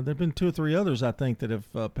 and there have been 2 or 3 others, I think, that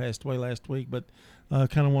have passed away last week, but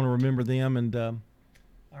kind of want to remember them, and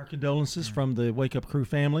our condolences from the Wake Up Crew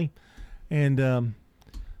family. And I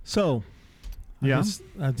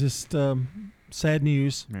just sad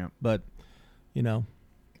news, but,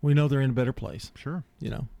 we know they're in a better place. Sure.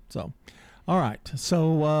 So, all right.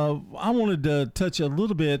 So I wanted to touch a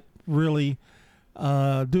little bit, really,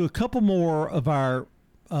 do a couple more of our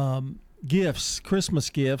gifts, Christmas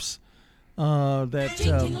gifts,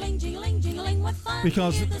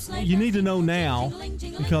 because you need to know now,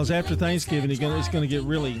 because after Thanksgiving it's going to get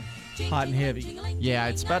really hot and heavy. Yeah,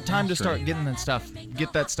 it's about time to start getting that stuff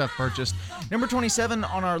purchased. Number 27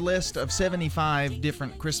 on our list of 75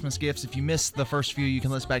 different Christmas gifts. If you missed the first few, you can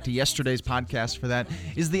listen back to yesterday's podcast for that,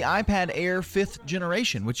 is the iPad Air 5th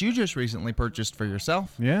generation, which you just recently purchased for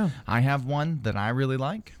yourself. Yeah. I have one that I really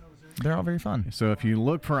like. They're all very fun. So if you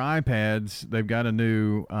look for iPads, they've got a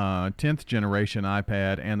new 10th generation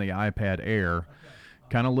iPad and the iPad Air.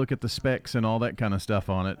 Kind of look at the specs and all that kind of stuff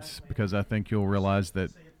on it, because I think you'll realize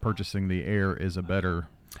that purchasing the Air is a better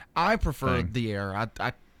I preferred thing. the Air.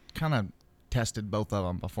 I kind of tested both of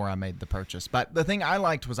them before I made the purchase. But the thing I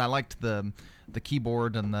liked was the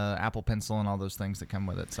keyboard and the Apple Pencil and all those things that come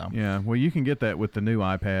with it. So yeah, well, you can get that with the new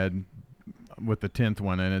iPad, with the 10th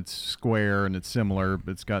one, and it's square and it's similar,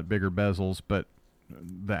 but it's got bigger bezels, but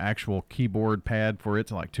the actual keyboard pad for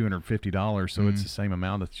it's like $250, so it's the same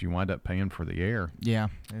amount that you wind up paying for the Air. Yeah,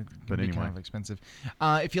 but anyway, kind of expensive.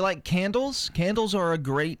 If you like candles are a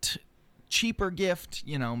great cheaper gift,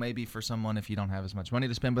 maybe for someone if you don't have as much money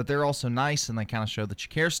to spend, but they're also nice and they kind of show that you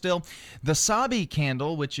care still. The Sabi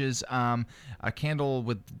candle, which is a candle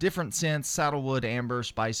with different scents, saddlewood, amber,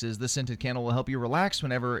 spices. This scented candle will help you relax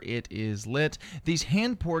whenever it is lit. These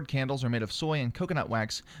hand-poured candles are made of soy and coconut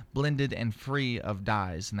wax, blended and free of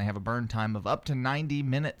dyes, and they have a burn time of up to 90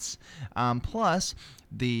 minutes. Plus,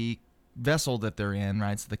 the vessel that they're in,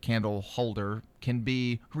 right, so the candle holder can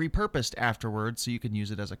be repurposed afterwards, so you can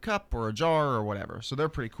use it as a cup or a jar or whatever. So they're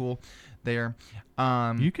pretty cool there.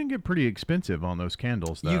 You can get pretty expensive on those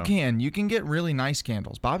candles, though. You can get really nice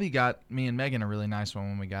candles. Bobby got me and Megan a really nice one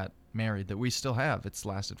when we got married that we still have. It's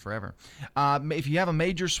lasted forever. If you have a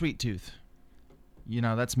major sweet tooth,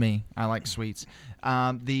 that's me. I like sweets.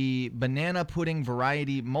 The banana pudding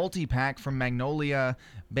variety multi-pack from Magnolia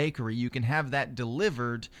Bakery. You can have that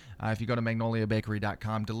delivered if you go to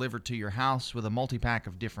magnoliabakery.com, delivered to your house with a multi-pack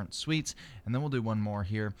of different sweets. And then we'll do one more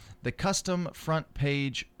here. The custom front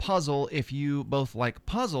page puzzle if you both like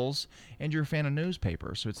puzzles and you're a fan of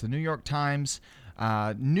newspaper. So it's the New York Times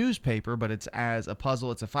newspaper, but it's as a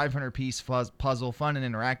puzzle. It's a 500-piece puzzle, fun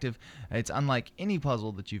and interactive. It's unlike any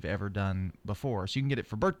puzzle that you've ever done before. So you can get it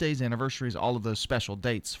for birthdays, anniversaries, all of those special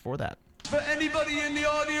dates for that. For anybody in the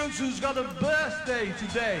audience who's got a birthday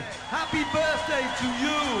today, happy birthday to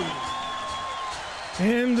you.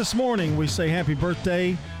 And this morning we say happy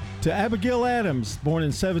birthday to Abigail Adams, born in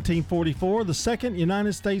 1744, the second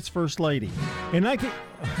United States First Lady. And I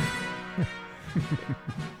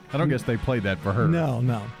don't guess they played that for her. No.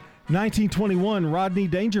 1921, Rodney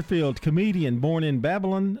Dangerfield, comedian, born in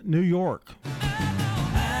Babylon, New York.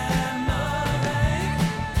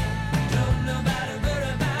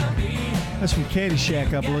 That's from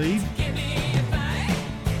Caddyshack, I believe.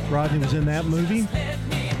 Rodney was in that movie.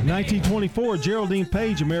 1924, Geraldine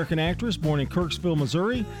Page, American actress, born in Kirksville,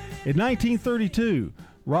 Missouri. In 1932,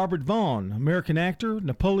 Robert Vaughn, American actor,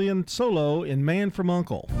 Napoleon Solo in Man from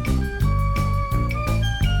U.N.C.L.E.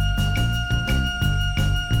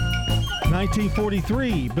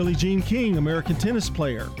 1943, Billie Jean King, American tennis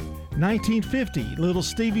player. 1950, Little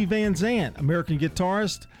Stevie Van Zandt, American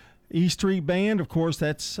guitarist. E Street Band, of course,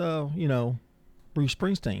 that's, Bruce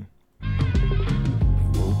Springsteen.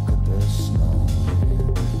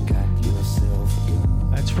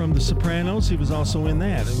 That's from The Sopranos. He was also in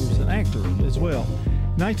that. He was an actor as well.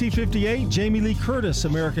 1958, Jamie Lee Curtis,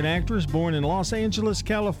 American actress, born in Los Angeles,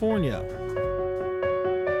 California.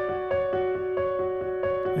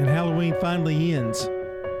 And Halloween finally ends.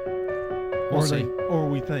 We'll see. Or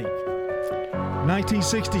we think.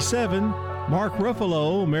 1967, Mark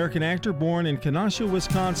Ruffalo, American actor, born in Kenosha,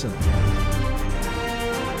 Wisconsin.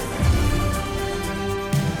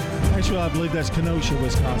 Actually, I believe that's Kenosha,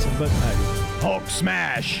 Wisconsin, but hey. Hulk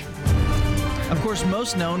smash! Of course,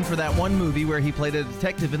 most known for that one movie where he played a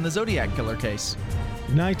detective in the Zodiac Killer case.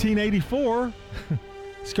 1984,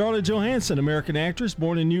 Scarlett Johansson, American actress,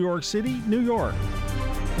 born in New York City, New York.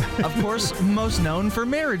 Of course, most known for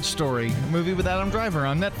Marriage Story, a movie with Adam Driver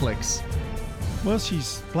on Netflix. Well,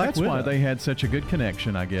 she's Black That's Widow. That's why they had such a good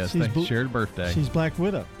connection, I guess. They shared a birthday. She's Black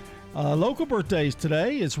Widow. Local birthdays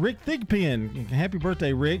today is Rick Thigpen. Happy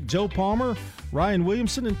birthday, Rick. Joe Palmer, Ryan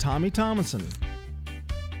Williamson, and Tommy Tomlinson.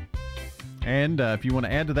 And if you want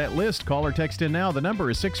to add to that list, call or text in now. The number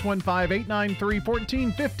is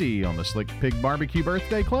 615-893-1450 on the Slick Pig Barbecue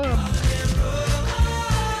Birthday Club.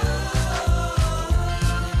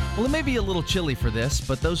 Well, it may be a little chilly for this,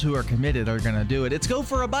 but those who are committed are going to do it. It's Go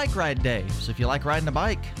for a Bike Ride Day. So if you like riding a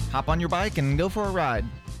bike, hop on your bike and go for a ride.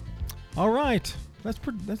 All right. That's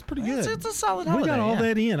pretty good. It's a solid holiday. We got all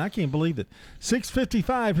that in. I can't believe it.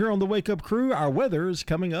 6:55 here on the Wake Up Crew. Our weather is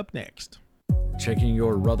coming up next. Checking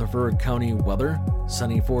your Rutherford County weather.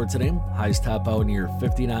 Sunny for today. Highs top out near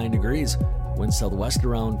 59 degrees. Wind southwest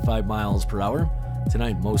around 5 miles per hour.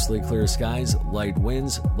 Tonight, mostly clear skies, light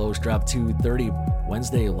winds, lows drop to 30.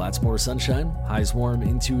 Wednesday, lots more sunshine, highs warm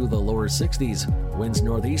into the lower 60s. Winds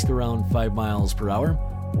northeast around 5 miles per hour.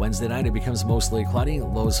 Wednesday night, it becomes mostly cloudy,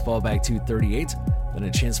 lows fall back to 38. Then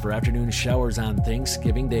a chance for afternoon showers on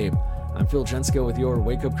Thanksgiving Day. I'm Phil Jensko with your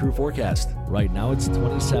Wake Up Crew forecast. Right now, it's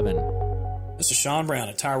 27. This is Sean Brown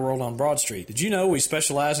at Tire World on Broad Street. Did you know we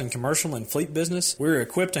specialize in commercial and fleet business? We're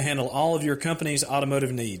equipped to handle all of your company's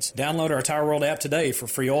automotive needs. Download our Tire World app today for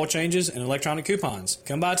free oil changes and electronic coupons.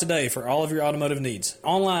 Come by today for all of your automotive needs.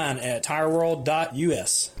 Online at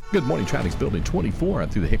tireworld.us. Good morning. Traffic's building 24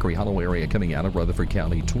 through the Hickory Hollow area coming out of Rutherford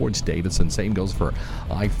County towards Davidson. Same goes for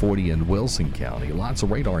I-40 in Wilson County. Lots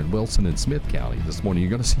of radar in Wilson and Smith County this morning. You're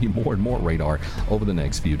going to see more and more radar over the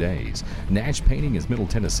next few days. Nash Painting is Middle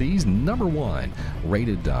Tennessee's #1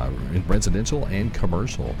 rated in residential and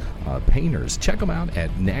commercial painters. Check them out at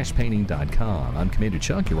nashpainting.com. I'm Commander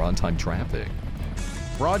Chuck. You're on-time traffic.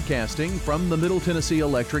 Broadcasting from the Middle Tennessee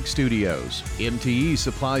Electric Studios, MTE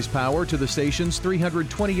supplies power to the station's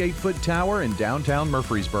 328-foot tower in downtown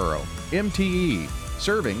Murfreesboro. MTE,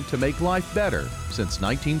 serving to make life better since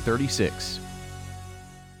 1936.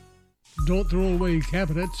 Don't throw away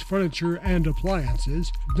cabinets, furniture, and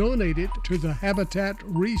appliances. Donate it to the Habitat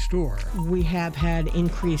Restore. We have had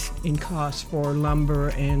increase in costs for lumber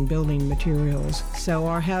and building materials, so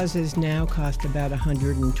our houses now cost about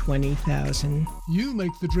 $120,000. You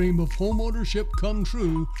make the dream of homeownership come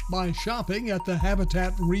true by shopping at the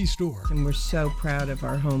Habitat Restore. And we're so proud of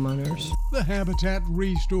our homeowners. The Habitat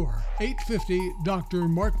Restore, 850 Dr.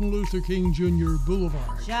 Martin Luther King Jr.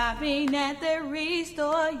 Boulevard. Shopping at the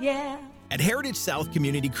Restore, yeah. At Heritage South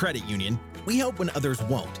Community Credit Union, we help when others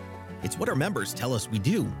won't. It's what our members tell us we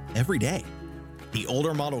do every day. The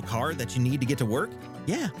older model car that you need to get to work?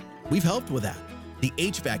 Yeah, we've helped with that. The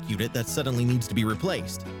HVAC unit that suddenly needs to be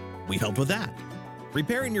replaced? We've helped with that.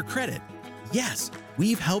 Repairing your credit? Yes,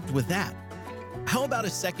 we've helped with that. How about a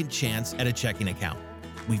second chance at a checking account?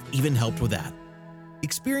 We've even helped with that.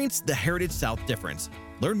 Experience the Heritage South difference.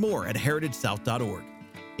 Learn more at heritagesouth.org.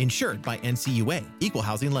 Insured by NCUA, Equal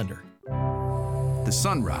Housing Lender. The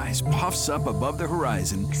sunrise puffs up above the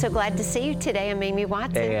horizon. So glad to see you today. I'm Amy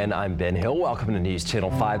Watson. And I'm Ben Hill. Welcome to News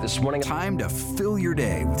Channel 5 this morning. Time to fill your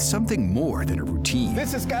day with something more than a routine.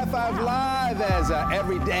 This is Sky 5 Live, as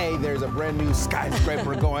every day there's a brand new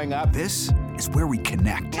skyscraper going up. This is where we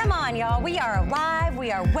connect. Come on, y'all. We are alive.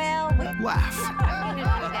 We are well. Laugh.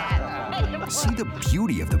 See the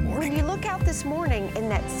beauty of the morning. When you look out this morning in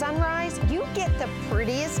that sunrise, you get the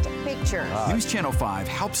prettiest picture. News Channel 5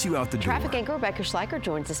 helps you out the door. Traffic anchor Rebecca Schleicher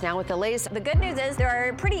joins us now with the latest. The good news is there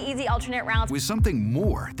are pretty easy alternate routes. With something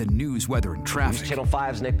more than news, weather, and traffic. News Channel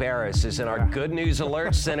 5's Nick Barris is in our Good News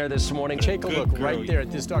Alert Center this morning. Take a look right there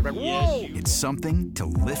at this dog. Whoa! It's something to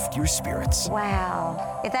lift your spirits.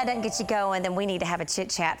 Wow. If that doesn't get you going, then we need to have a chit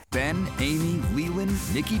chat. Ben, Amy, Leland,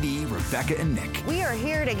 Nikki D, Rebecca, and Nick. We are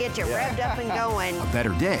here to get you revved up and going. A better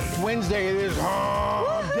day. It's Wednesday. It is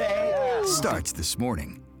hump day. Starts this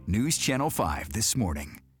morning. News Channel 5 this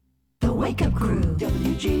morning. The Wake Up Crew,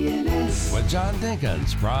 WGNS. With John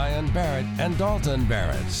Dinkins, Brian Barrett, and Dalton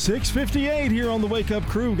Barrett. 6:58 here on the Wake Up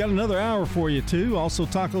Crew. We've got another hour for you, too. Also,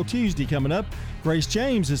 Taco Tuesday coming up. Grace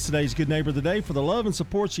James is today's Good Neighbor of the Day for the love and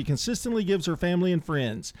support she consistently gives her family and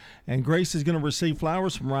friends. And Grace is going to receive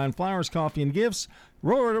flowers from Ryan Flowers Coffee and Gifts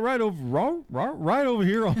right over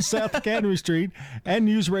here on South Academy Street and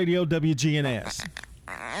News Radio WGNS.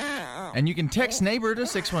 And you can text neighbor to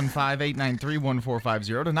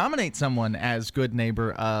 615-893-1450 to nominate someone as Good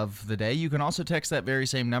Neighbor of the Day. You can also text that very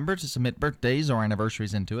same number to submit birthdays or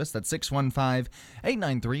anniversaries into us. That's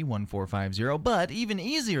 615-893-1450. But even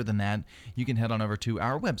easier than that, you can head on over to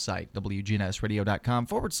our website,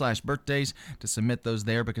 WGNSradio.com/birthdays, to submit those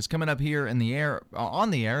there, because coming up here on the air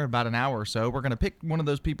about an hour or so, we're going to pick one of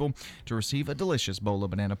those people to receive a delicious bowl of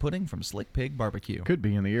banana pudding from Slick Pig Barbecue. Could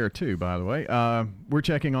be in the air, too, by the way. We're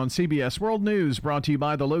checking on CBS World News, brought to you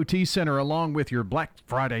by the Low T Center, along with your Black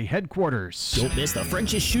Friday headquarters. Don't miss the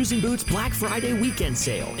French's Shoes and Boots Black Friday weekend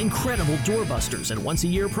sale. Incredible doorbusters and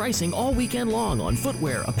once-a-year pricing all weekend long on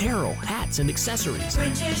footwear, apparel, hats, and accessories.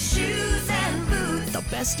 French's Shoes and Boots. The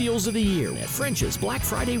best deals of the year at French's Black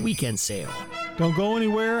Friday weekend sale. Don't go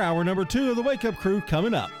anywhere. Hour number 2 of the Wake Up Crew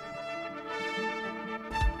coming up.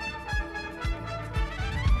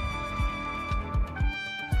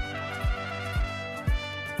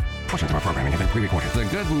 Portions of our programming have been pre-recorded. The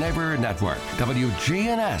Good Neighbor Network,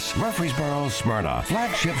 WGNS, Murfreesboro, Smyrna,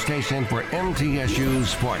 flagship station for MTSU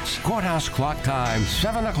Sports. Courthouse clock time,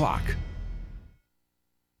 7 o'clock.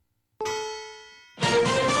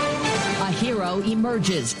 A hero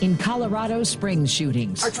emerges in Colorado Springs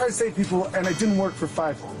shootings. I tried to save people, and it didn't work for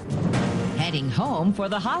 5. Heading home for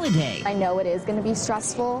the holiday. I know it is going to be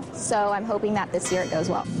stressful, so I'm hoping that this year it goes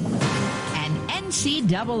well.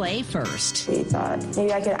 NCAA first. We thought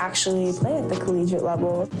maybe I could actually play at the collegiate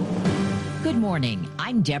level. Good morning.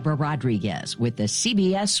 I'm Deborah Rodriguez with the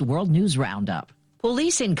CBS World News Roundup.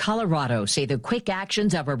 Police in Colorado say the quick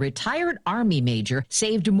actions of a retired Army major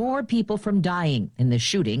saved more people from dying in the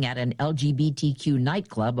shooting at an LGBTQ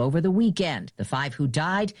nightclub over the weekend. The 5 who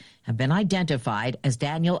died have been identified as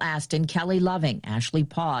Daniel Aston, Kelly Loving, Ashley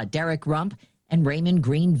Paw, Derek Rump, and Raymond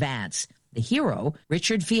Green Vance. The hero,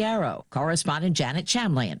 Richard Fierro. Correspondent Janet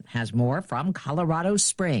Chamlian has more from Colorado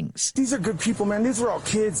Springs. These are good people, man. These were all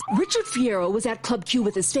kids. Richard Fierro was at Club Q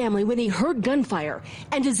with his family when he heard gunfire,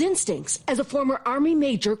 and his instincts as a former Army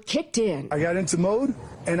major kicked in. I got into mode,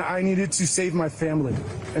 and I needed to save my family.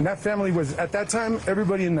 And that family was, at that time,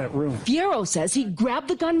 everybody in that room. Fierro says he grabbed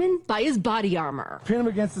the gunman by his body armor. Pinned him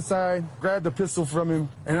against the side, grabbed the pistol from him,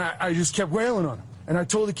 and I just kept wailing on him. And I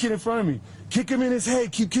told the kid in front of me, kick him in his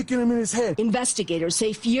head, keep kicking him in his head. Investigators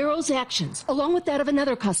say Fierro's actions, along with that of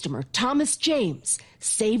another customer, Thomas James,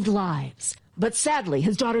 saved lives. But sadly,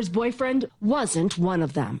 his daughter's boyfriend wasn't one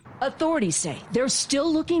of them. Authorities say they're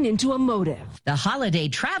still looking into a motive. The holiday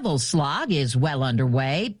travel slog is well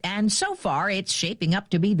underway, and so far it's shaping up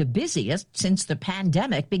to be the busiest since the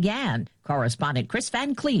pandemic began. Correspondent Chris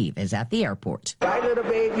Van Cleve is at the airport. Bye, little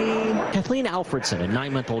baby. Kathleen Alfredson and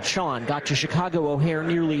 9-month-old Sean got to Chicago O'Hare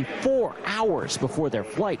nearly 4 hours before their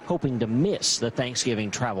flight, hoping to miss the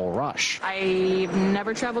Thanksgiving travel rush. I've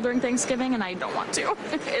never traveled during Thanksgiving, and I don't want to.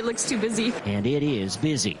 It looks too busy. And it is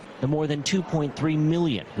busy. The more than 2.3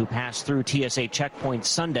 million who passed through TSA checkpoints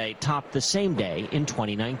Sunday topped the same day in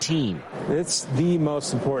 2019. It's the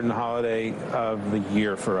most important holiday of the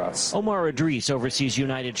year for us. Omar Idris oversees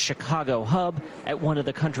United's Chicago hub at one of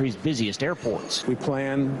the country's busiest airports. We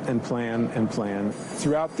plan and plan and plan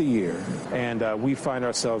throughout the year, and we find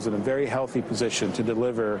ourselves in a very healthy position to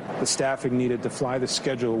deliver the staffing needed to fly the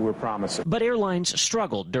schedule we're promising. But airlines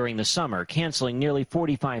struggled during the summer, canceling nearly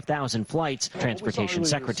 45,000 flights. Transportation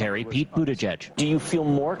Secretary Pete Buttigieg. Do you feel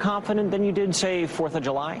more confident than you did, say, 4th of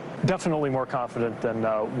July? Definitely more confident than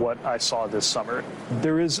what I saw this summer.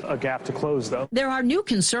 There is a gap to close, though. There are new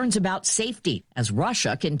concerns about safety as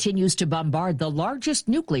Russia continues to bombard the largest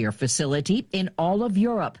nuclear facility in all of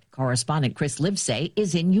Europe. Correspondent Chris Livesay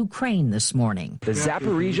is in Ukraine this morning. The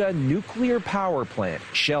Zaporizhzhia nuclear power plant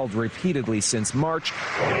shelled repeatedly since March.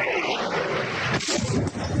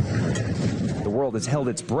 The world has held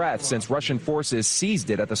its breath since Russian forces seized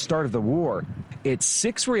it at the start of the war. Its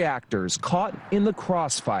 6 reactors caught in the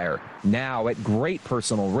crossfire. Now, at great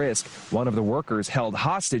personal risk, one of the workers held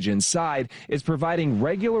hostage inside is providing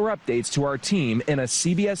regular updates to our team in a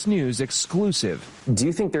CBS News exclusive. Do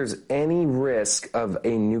you think there's any risk of a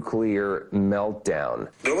nuclear meltdown?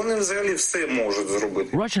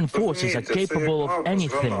 Russian forces are capable of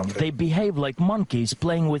anything. They behave like monkeys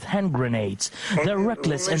playing with hand grenades. They're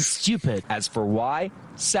reckless and stupid. As for why?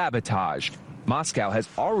 Sabotage. Moscow has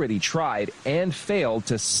already tried and failed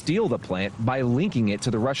to steal the plant by linking it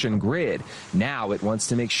to the Russian grid. Now it wants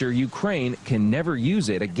to make sure Ukraine can never use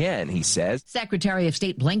it again, he says. Secretary of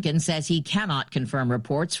State Blinken says he cannot confirm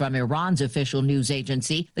reports from Iran's official news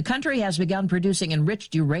agency. The country has begun producing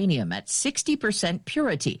enriched uranium at 60%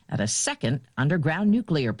 purity at a second underground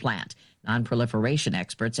nuclear plant. Non-proliferation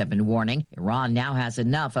experts have been warning Iran now has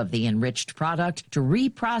enough of the enriched product to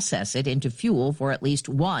reprocess it into fuel for at least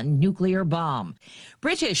one nuclear bomb.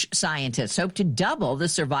 British scientists hope to double the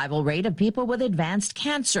survival rate of people with advanced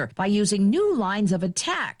cancer by using new lines of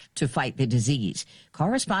attack to fight the disease.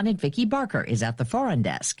 Correspondent Vicki Barker is at the Foreign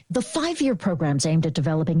Desk. The 5-year program's aimed at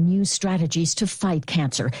developing new strategies to fight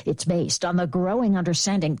cancer. It's based on the growing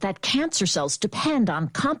understanding that cancer cells depend on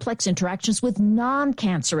complex interactions with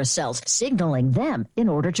non-cancerous cells, signaling them in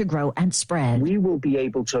order to grow and spread. We will be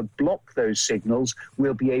able to block those signals.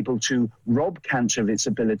 We'll be able to rob cancer of its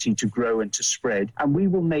ability to grow and to spread, and we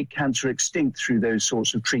will make cancer extinct through those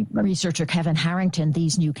sorts of treatments. Researcher Kevin Harrington,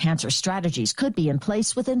 these new cancer strategies could be in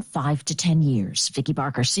place within 5 to 10 years. Vicki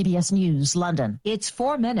Barker, CBS News, London. It's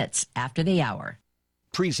 4 minutes after the hour.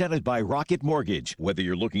 Presented by Rocket Mortgage. Whether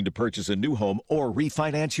you're looking to purchase a new home or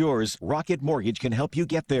refinance yours, Rocket Mortgage can help you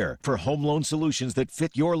get there. For home loan solutions that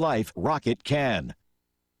fit your life, Rocket can.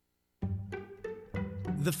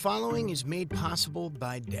 The following is made possible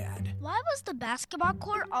by Dad. Why was the basketball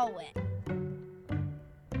court all wet?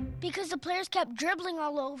 Because the players kept dribbling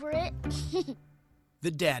all over it.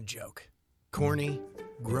 The dad joke. Corny,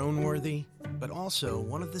 grown-worthy, but also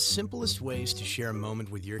one of the simplest ways to share a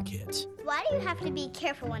moment with your kids. Why do you have to be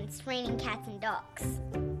careful when it's raining cats and dogs?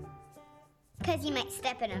 Because you might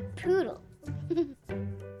step in a poodle.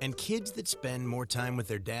 And kids that spend more time with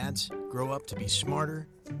their dads grow up to be smarter,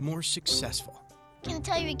 more successful. Can I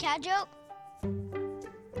tell you a cat joke?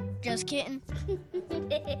 Just kidding.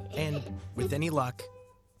 And with any luck,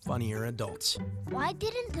 funnier adults. Why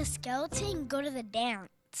didn't the skeleton go to the dance?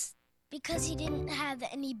 Because he didn't have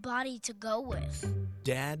any body to go with.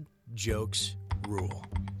 Dad jokes rule.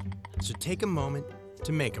 So take a moment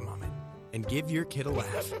to make a moment and give your kid a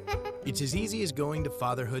laugh. It's as easy as going to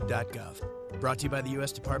fatherhood.gov. Brought to you by the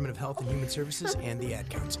U.S. Department of Health and Human Services and the Ad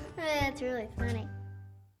Council. That's really funny.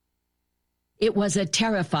 It was a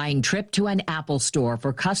terrifying trip to an Apple store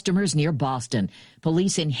for customers near Boston.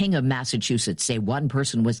 Police in Hingham, Massachusetts say one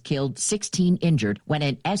person was killed, 16 injured when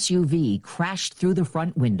an SUV crashed through the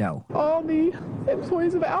front window. All the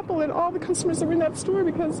employees of Apple and all the customers that were in that store,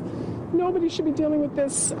 because nobody should be dealing with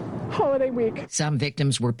this holiday week. Some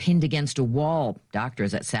victims were pinned against a wall.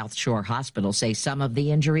 Doctors at South Shore Hospital say some of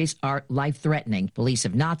the injuries are life-threatening. Police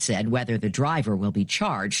have not said whether the driver will be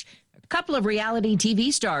charged. A couple of reality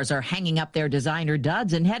TV stars are hanging up their designer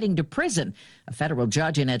duds and heading to prison. A federal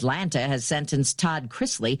judge in Atlanta has sentenced Todd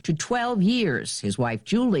Chrisley to 12 years, his wife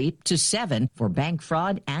Julie to 7 for bank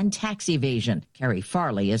fraud and tax evasion. Carrie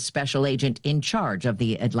Farley is special agent in charge of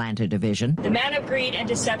the Atlanta division. The amount of greed and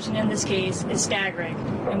deception in this case is staggering,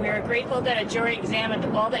 and we are grateful that a jury examined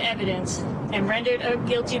all the evidence and rendered a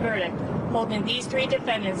guilty verdict, holding these 3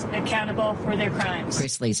 defendants accountable for their crimes.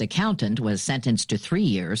 Chrisley's accountant was sentenced to 3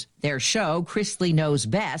 years. Their show, Chrisley Knows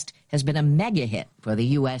Best, has been a mega hit for the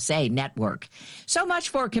USA Network. So much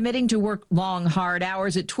for committing to work long, hard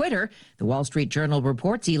hours at Twitter. The Wall Street Journal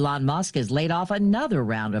reports Elon Musk has laid off another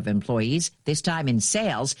round of employees, this time in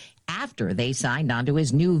sales, after they signed onto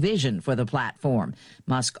his new vision for the platform.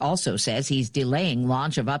 Musk also says he's delaying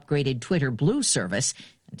launch of upgraded Twitter Blue service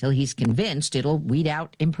until he's convinced it'll weed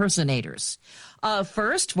out impersonators.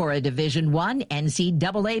 First for a Division I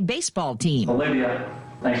NCAA baseball team. Olivia,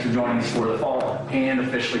 thanks for joining us for the fall and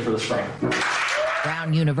officially for the spring.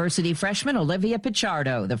 Brown University freshman Olivia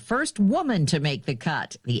Pichardo, the first woman to make the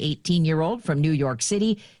cut. The 18-year-old from New York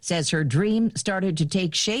City says her dream started to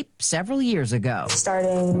take shape several years ago.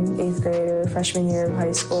 Starting 8th grade or freshman year of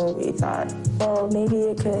high school, we thought, well, maybe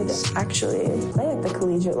it could actually play at the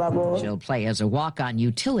collegiate level. She'll play as a walk-on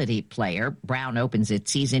utility player. Brown opens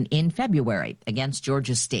its season in February against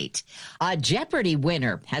Georgia State. A Jeopardy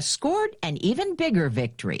winner has scored an even bigger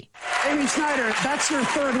victory. Amy Snyder, that's your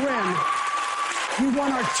 3rd win. You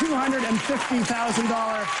won our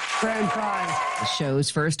 $250,000 grand prize. The show's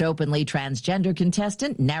first openly transgender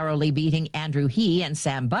contestant, narrowly beating Andrew He and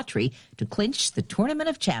Sam Buttrey to clinch the Tournament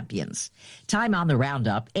of Champions. Time on the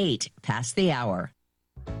roundup, 8 past the hour.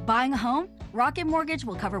 Buying a home? Rocket Mortgage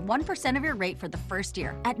will cover 1% of your rate for the first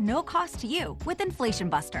year at no cost to you with Inflation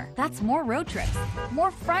Buster. That's more road trips,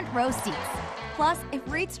 more front row seats. Plus, if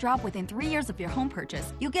rates drop within 3 years of your home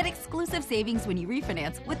purchase, you'll get exclusive savings when you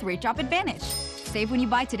refinance with Rate Drop Advantage. Save when you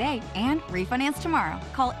buy today and refinance tomorrow.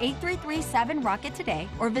 Call 833-7-ROCKET today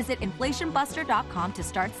or visit inflationbuster.com to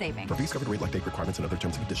start saving. For fees covered, rate like date requirements and other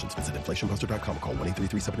terms and conditions, visit inflationbuster.com. Call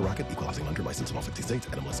 1-833-7-ROCKET. Equal housing lender license in all 50 states.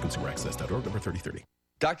 NMLSconsumeraccess.org, number 3030.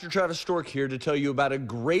 Dr. Travis Stork here to tell you about a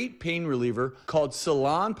great pain reliever called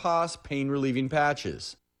Salonpas Pain Relieving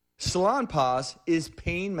Patches. Salonpas is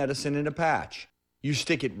pain medicine in a patch. You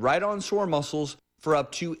stick it right on sore muscles for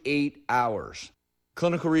up to 8 hours.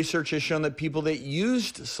 Clinical research has shown that people that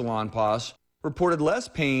used Salonpas reported less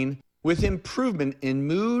pain with improvement in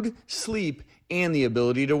mood, sleep, and the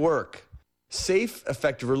ability to work. Safe,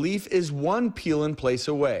 effective relief is one peel and place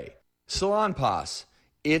away. Salonpas,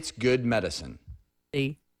 it's good medicine.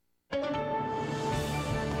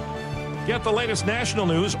 Get the latest national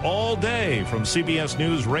news all day from CBS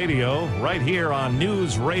News Radio, right here on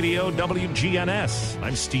News Radio WGNS.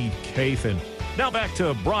 I'm Steve Kathan. Now back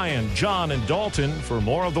to Brian, John, and Dalton for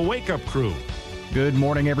more of the Wake Up Crew. Good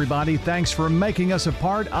morning, everybody. Thanks for making us a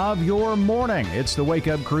part of your morning. It's the Wake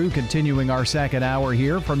Up Crew continuing our second hour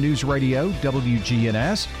here from News Radio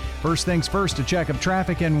WGNS. First things first, a check of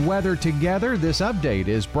traffic and weather together. This update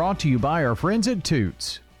is brought to you by our friends at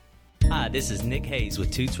Toots. Hi, this is Nick Hayes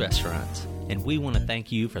with Toots Restaurants, and we want to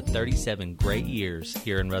thank you for 37 great years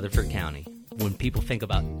here in Rutherford County. When people think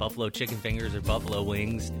about buffalo chicken fingers or buffalo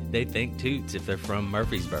wings, they think Toots if they're from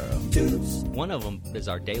Murfreesboro. Toots. One of them is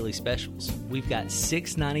our daily specials. We've got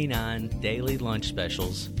 $6.99 daily lunch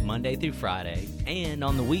specials Monday through Friday, and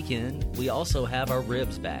on the weekend, we also have our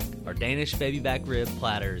ribs back. Our Danish baby back rib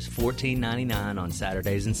platters, $14.99 on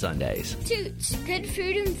Saturdays and Sundays. Toots, good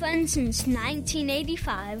food and fun since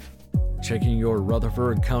 1985. Checking your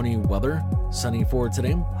Rutherford County weather. Sunny for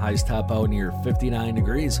today. Highs top out near 59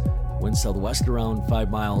 degrees. Wind southwest around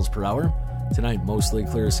 5 miles per hour. Tonight, mostly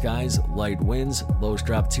clear skies, light winds, lows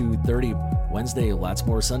drop to 30. Wednesday, lots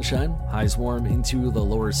more sunshine, highs warm into the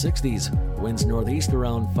lower 60s. Winds northeast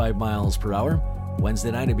around 5 miles per hour.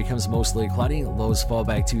 Wednesday night, it becomes mostly cloudy, lows fall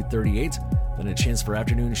back to 38. Then a chance for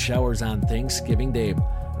afternoon showers on Thanksgiving Day.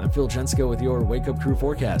 I'm Phil Jensko with your Wake Up Crew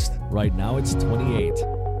forecast. Right now, it's 28.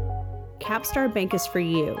 Capstar Bank is for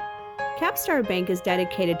you. Capstar Bank is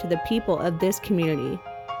dedicated to the people of this community.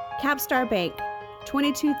 Capstar Bank,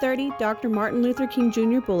 2230 Dr. Martin Luther King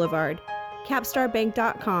Jr. Boulevard,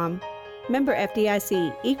 capstarbank.com, Member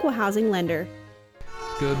FDIC, Equal Housing Lender.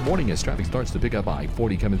 Good morning. As traffic starts to pick up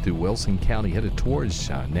I-40 coming through Wilson County headed towards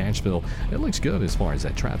Nashville. It looks good as far as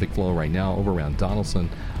that traffic flow right now over around Donaldson,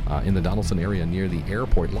 in the Donaldson area near the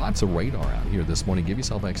airport. Lots of radar out here this morning. Give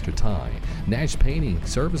yourself extra time. Nash Painting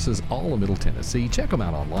services all of Middle Tennessee. Check them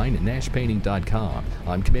out online at nashpainting.com.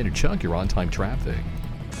 I'm Commander Chuck. You're on-time traffic.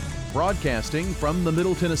 Broadcasting from the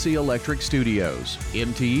Middle Tennessee Electric Studios,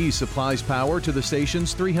 MTE supplies power to the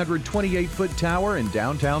station's 328-foot tower in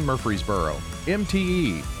downtown Murfreesboro.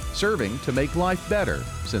 MTE, serving to make life better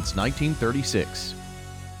since 1936.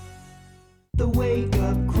 The Wake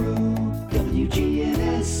Up Crew,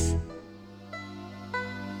 WGNS.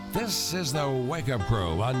 This is the Wake Up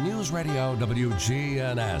Crew on News Radio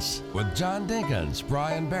WGNS with John Dinkins,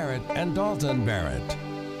 Brian Barrett, and Dalton Barrett.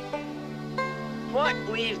 What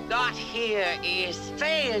we've got here is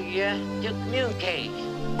failure to communicate.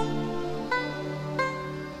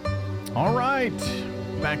 All right,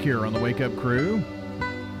 back here on the Wake Up Crew.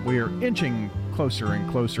 We are inching closer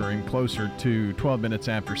and closer and closer to 12 minutes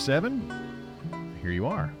after 7. Here you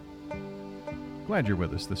are. Glad you're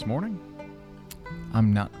with us this morning.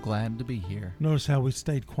 I'm not glad to be here. Notice how we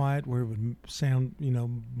stayed quiet where it would sound,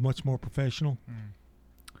 much more professional.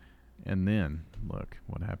 And then, look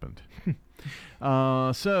what happened.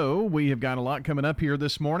 So we have got a lot coming up here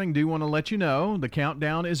this morning. Do want to let you know the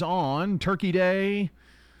countdown is on. Turkey Day,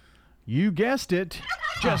 you guessed it,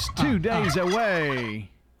 just 2 days away.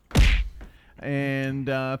 And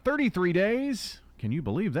 33 days, can you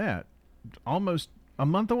believe that? Almost a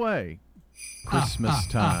month away. Christmas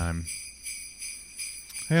time.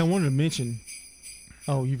 Hey, I wanted to mention,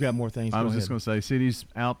 you've got more things. I was just going to say, city's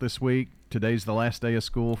out this week. Today's the last day of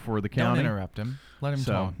school for the county. Don't interrupt him. Let him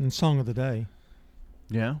talk. And song of the day.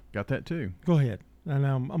 Yeah, got that too. Go ahead. And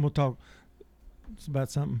I'm going to talk about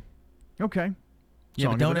something. Okay. Yeah,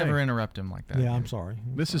 but don't ever interrupt him like that. Yeah, I'm sorry.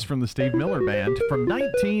 This is from the Steve Miller Band from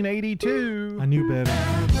 1982. I knew better.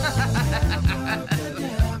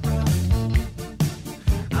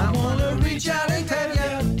 I want to reach out and tell you.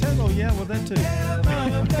 Oh, yeah, well, that too.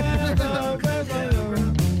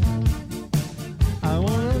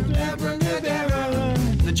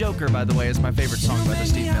 The Joker, by the way, is my favorite song by the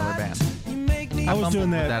Steve Miller Band. I was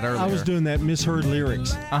doing that earlier. I was doing that misheard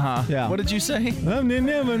lyrics. Yeah. What did you say?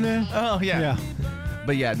 Oh yeah.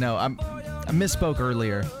 But yeah, no, I misspoke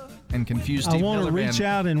earlier and confused Steve Miller Band. I want to reach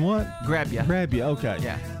out and what? Grab you. Grab you. Okay.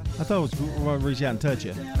 Yeah. I thought it was reach out and touch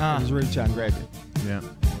you. It was reach out and grab you. Yeah.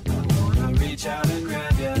 Reach out and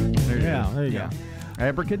grab you. There you go.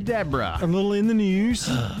 Abracadabra. A little in the news.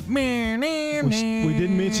 We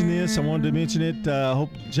didn't mention this. I wanted to mention it. I hope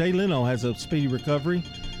Jay Leno has a speedy recovery.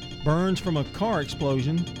 Burns from a car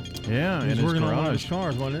explosion. Yeah, he was in his working on one of his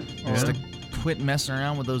garage. cars, wasn't it? Just to quit messing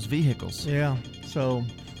around with those vehicles. Yeah. So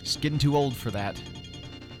just getting too old for that.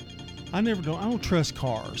 I don't trust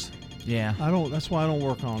cars. Yeah. That's why I don't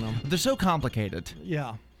work on them. They're so complicated.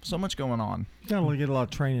 Yeah. So much going on. Gotta get a lot of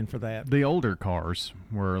training for that. The older cars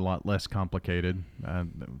were a lot less complicated.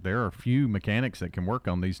 There are a few mechanics that can work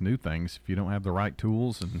on these new things if you don't have the right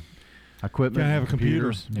tools and equipment. Gotta have a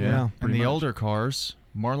computer. Yeah. And the older cars,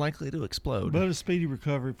 more likely to explode. But a speedy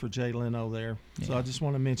recovery for Jay Leno there. Yeah. So I just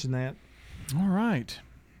want to mention that. All right.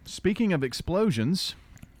 Speaking of explosions.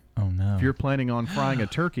 Oh, no. If you're planning on frying a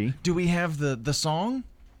turkey. Do we have the song?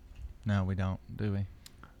 No, we don't, do we?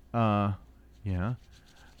 Yeah.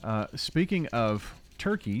 Speaking of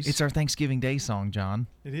turkeys. It's our Thanksgiving Day song, John.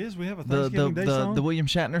 It is? We have a Thanksgiving Day song? The William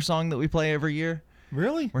Shatner song that we play every year.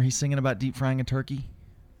 Really? Where he's singing about deep frying a turkey.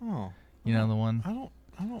 Oh. You know the one? I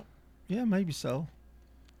don't. Yeah, maybe so.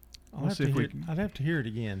 I'd have to hear it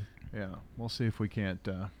again. Yeah. We'll see if we can't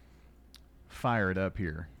fire it up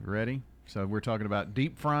here. You ready? So we're talking about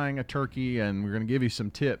deep frying a turkey, and we're going to give you some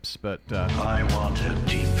tips, but... I want a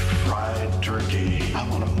deep-fried turkey. I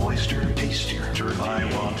want a moister, tastier turkey. I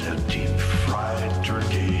want a deep-fried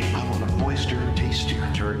turkey. I want a moister, tastier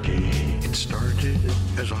turkey. It started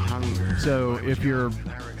as a hunger. So if you're... Do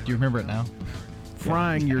you remember it now?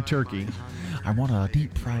 Frying your turkey. I want a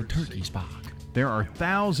deep-fried turkey, Spock. There are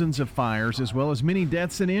thousands of fires as well as many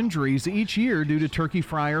deaths and injuries each year due to turkey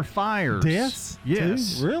fryer fires. Deaths?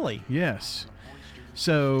 Yes. Too? Really? Yes.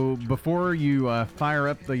 So before you fire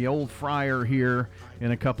up the old fryer here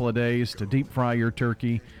in a couple of days to deep fry your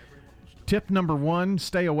turkey, tip number 1,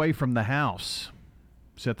 stay away from the house.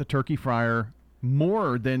 Set the turkey fryer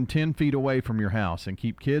more than 10 feet away from your house and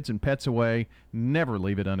keep kids and pets away. Never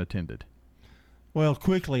leave it unattended. Well,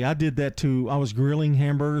 quickly, I did that too. I was grilling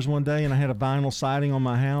hamburgers one day, and I had a vinyl siding on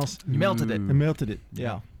my house. You melted it. I melted it,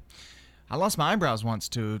 yeah. I lost my eyebrows once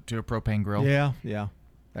to a propane grill. Yeah.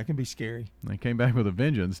 That can be scary. They came back with a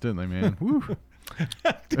vengeance, didn't they, man? Woo.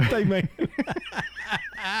 They made.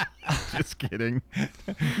 Just kidding.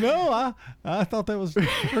 No, I thought that was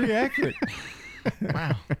pretty accurate.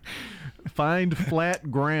 Wow. Find flat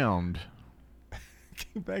ground.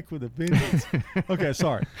 Came back with a vengeance. Okay,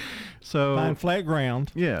 sorry. So find flat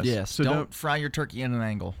ground. Yes. Yes. So don't fry your turkey in an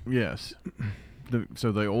angle. Yes.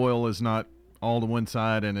 So the oil is not all to one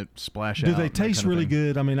side and it splash out. Do they taste really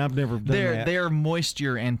good? I mean, I've never done that. They're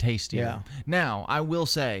moistier and tastier. Yeah. Now, I will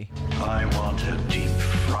say, I want a deep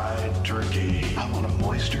fried turkey. I want a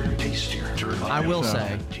moister, tastier turkey. I will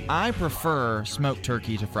say, I prefer smoked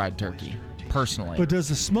turkey to fried turkey, personally. But does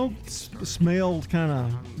the smoke smell kind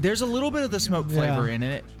of... There's a little bit of the smoke flavor in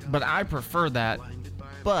it, but I prefer that.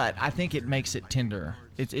 But I think it makes it tender.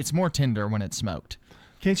 It's more tender when it's smoked.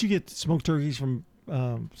 Can't you get smoked turkeys from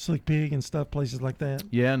Slick Pig and stuff, places like that?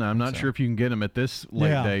 Yeah, no, I'm not sure if you can get them at this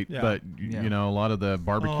late date, but you know, a lot of the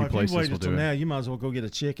barbecue places will do it. Now you might as well go get a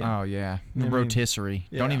chicken. Oh yeah, rotisserie.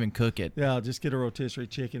 Don't even cook it. Yeah, just get a rotisserie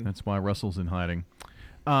chicken. That's why Russell's in hiding.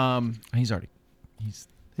 He's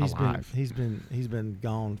alive. He's been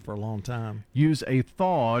gone for a long time. Use a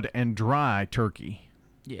thawed and dry turkey.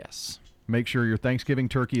 Yes. Make sure your Thanksgiving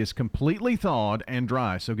turkey is completely thawed and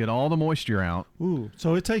dry, so get all the moisture out. Ooh,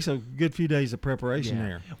 so it takes a good few days of preparation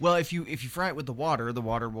there. Well, if you fry it with the water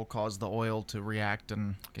will cause the oil to react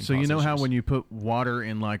and. So you know how when you put water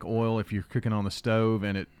in like oil, if you're cooking on the stove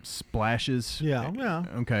and it splashes. Yeah.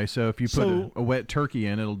 Okay, so if you put a wet turkey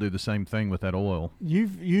in, it'll do the same thing with that oil.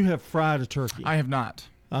 You have fried a turkey. I have not.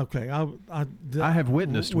 Okay, I have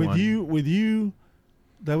witnessed with one. With you,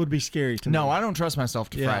 that would be scary to me. No, I don't trust myself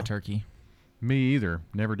to fry turkey. Me either.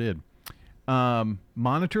 Never did.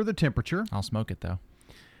 Monitor the temperature. I'll smoke it, though.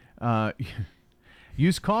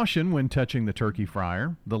 Use caution when touching the turkey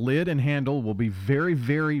fryer. The lid and handle will be very,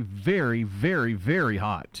 very, very, very, very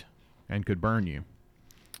hot and could burn you.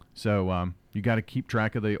 So you got to keep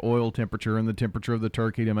track of the oil temperature and the temperature of the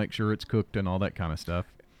turkey to make sure it's cooked and all that kind of stuff.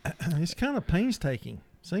 It's kind of painstaking,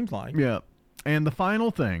 seems like. Yeah. And the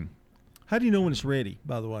final thing. How do you know when it's ready,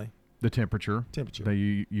 by the way? The temperature.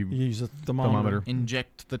 You use a thermometer.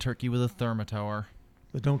 Inject the turkey with a thermotower.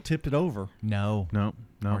 But don't tip it over. No.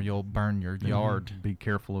 Or you'll burn your yard. Be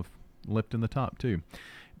careful of lifting the top, too.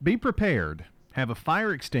 Be prepared. Have a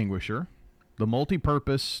fire extinguisher, the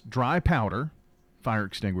multi-purpose dry powder fire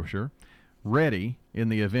extinguisher, ready in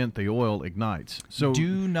the event the oil ignites. So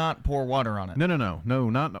do not pour water on it. No,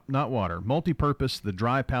 not water. Multi-purpose, the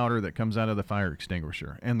dry powder that comes out of the fire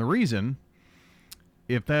extinguisher. And the reason...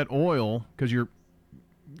 if that oil, because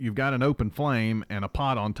you've got an open flame and a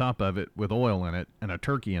pot on top of it with oil in it and a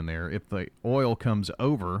turkey in there, if the oil comes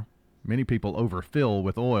over, many people overfill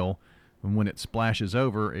with oil, and when it splashes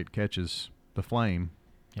over, it catches the flame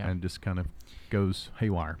and just kind of goes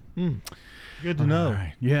haywire. Good to know.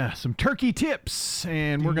 Right. Yeah, some turkey tips,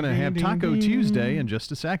 and we're going to have Taco Tuesday in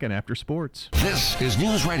just a second after sports. This is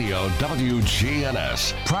News Radio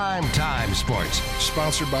WGNS Prime Time Sports.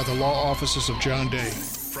 Sponsored by the law offices of John Day.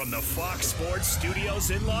 From the Fox Sports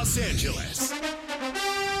Studios in Los Angeles,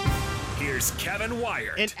 here's Kevin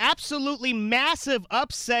Wyatt. An absolutely massive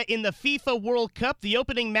upset in the FIFA World Cup, the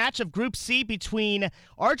opening match of Group C between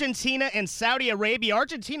Argentina and Saudi Arabia.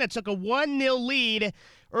 Argentina took a 1-0 lead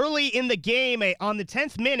early in the game. On the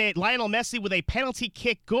 10th minute, Lionel Messi with a penalty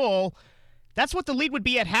kick goal. That's what the lead would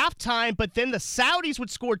be at halftime, but then the Saudis would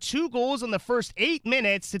score 2 goals in the first 8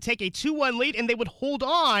 minutes to take a 2-1 lead, and they would hold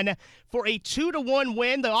on for a 2-1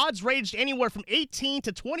 win. The odds ranged anywhere from 18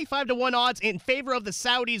 to 25-1 odds in favor of the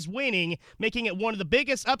Saudis winning, making it one of the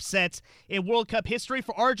biggest upsets in World Cup history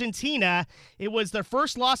for Argentina. It was their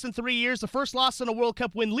first loss in 3 years, the first loss in a World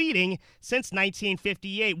Cup win leading since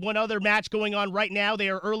 1958. One other match going on right now. They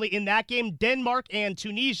are early in that game, Denmark and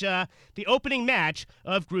Tunisia, the opening match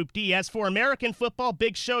of Group D. As for American football,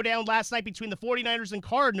 big showdown last night between the 49ers and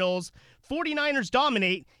Cardinals. 49ers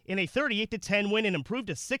dominate in a 38-10 win and improve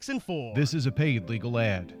to 6-4. This is a paid legal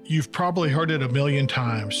ad. You've probably heard it a million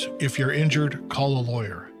times. If you're injured, call a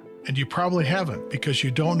lawyer. And you probably haven't because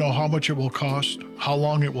you don't know how much it will cost, how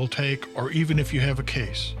long it will take, or even if you have a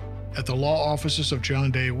case. At the law offices of John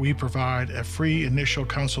Day, we provide a free initial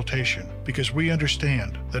consultation because we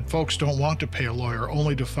understand that folks don't want to pay a lawyer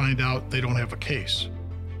only to find out they don't have a case.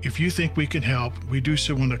 If you think we can help, we do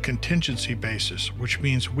so on a contingency basis, which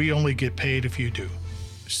means we only get paid if you do.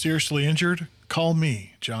 Seriously injured? Call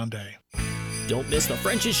me, John Day. Don't miss the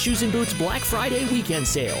French's Shoes and Boots Black Friday weekend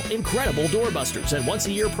sale. Incredible doorbusters and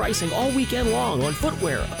once-a-year pricing all weekend long on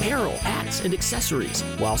footwear, apparel, hats, and accessories.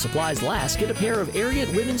 While supplies last, get a pair of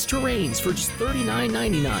Ariat women's Terrains for just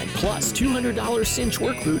 $39.99, plus $200 cinch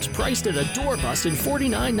work boots priced at a doorbusted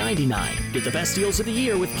 $49.99. Get the best deals of the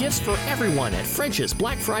year with gifts for everyone at French's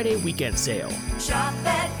Black Friday weekend sale. Shop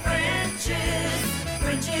at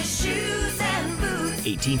French's Shoes and Boots.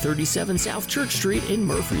 1837 South Church Street in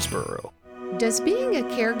Murfreesboro. Does being a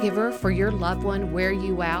caregiver for your loved one wear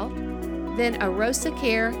you out? Then Arosa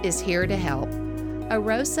Care is here to help.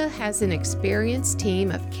 Arosa has an experienced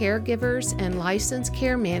team of caregivers and licensed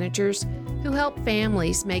care managers who help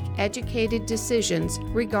families make educated decisions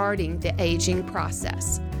regarding the aging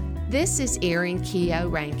process. This is Erin Keogh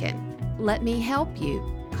Rankin. Let me help you.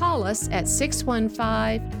 Call us at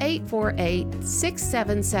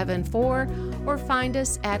 615-848-6774 or find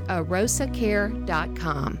us at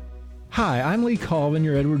arosacare.com. Hi, I'm Lee Colvin,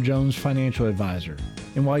 your Edward Jones financial advisor.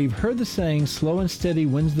 And while you've heard the saying, slow and steady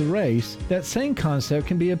wins the race, that same concept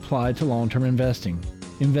can be applied to long-term investing.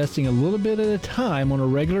 Investing a little bit at a time on a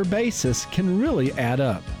regular basis can really add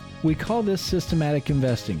up. We call this systematic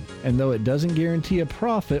investing, and though it doesn't guarantee a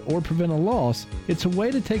profit or prevent a loss, it's a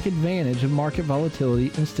way to take advantage of market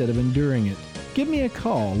volatility instead of enduring it. Give me a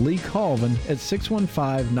call, Lee Colvin, at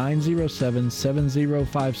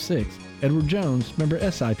 615-907-7056. Edward Jones, member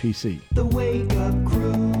SIPC. The Wake Up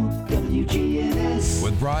Crew, WGNS.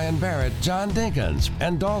 With Brian Barrett, John Dinkins,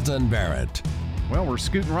 and Dalton Barrett. Well, we're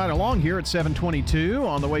scooting right along here at 7:22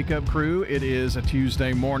 on the Wake Up Crew. It is a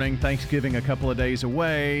Tuesday morning. Thanksgiving a couple of days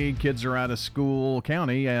away. Kids are out of school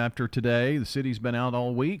county after today. The city's been out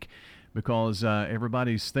all week because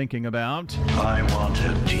everybody's thinking about... I want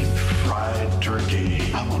a deep fried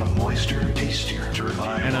turkey. I want a moister, tastier turkey.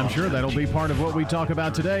 And I'm sure that'll be part of what we talk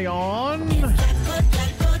about today on...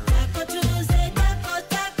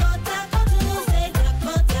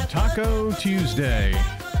 Taco Tuesday.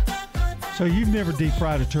 So you've never deep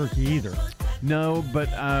fried a turkey either? No, but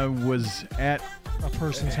I was at a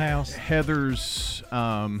person's house. Heather's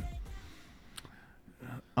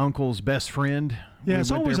uncle's best friend. Yeah,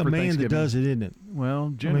 it's always a man that does it, isn't it?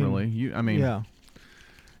 Well, generally, yeah.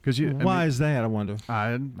 Because why is that? I wonder.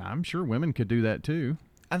 I'm sure women could do that too.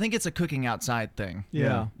 I think it's a cooking outside thing.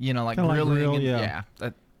 Yeah. You know, like Kinda grilling. Yeah.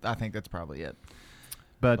 I think that's probably it.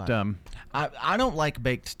 But I don't like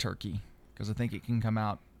baked turkey because I think it can come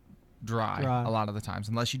out dry a lot of the times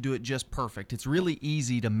unless you do it just perfect. It's really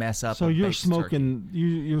easy to mess up. So you're baked smoking. turkey.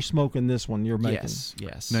 You're smoking this one. You're making.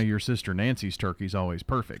 Yes. Now your sister Nancy's turkey's always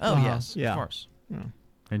perfect. Oh yes, yeah. of course. Yeah.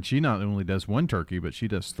 And she not only does one turkey, but she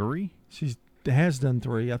does 3. She has done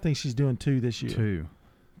 3. I think she's doing 2 this year.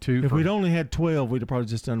 2. If we'd only had 12, we'd have probably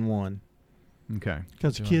just done 1. Okay.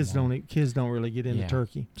 Because kids don't really get into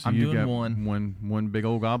turkey. So I'm you doing got one. One big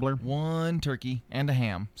old gobbler. 1 turkey and a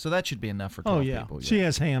ham. So that should be enough for 12 people. She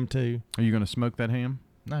has ham too. Are you going to smoke that ham?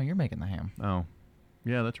 No, you're making the ham. Oh,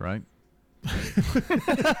 yeah, that's right.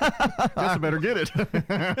 Guess I better get it.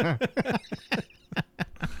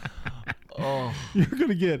 Oh, you're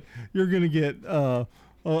gonna get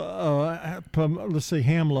let's see,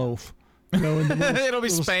 ham loaf. It'll be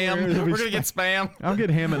spam. We're gonna get spam. I'll get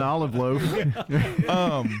ham and olive loaf.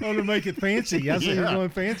 To make it fancy. I see you're going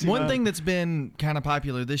fancy. One thing that's been kind of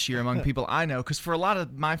popular this year among people I know, because for a lot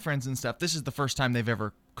of my friends and stuff, this is the first time they've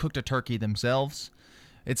ever cooked a turkey themselves.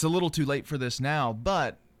 It's a little too late for this now,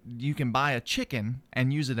 but you can buy a chicken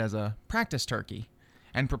and use it as a practice turkey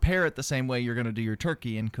and prepare it the same way you're going to do your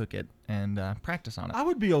turkey and cook it and practice on it. I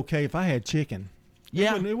would be okay if I had chicken.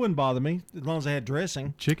 Yeah. It wouldn't bother me as long as I had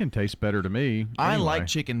dressing. Chicken tastes better to me. I anyway. like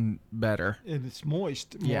chicken better. And it's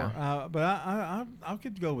moist more. Yeah. But I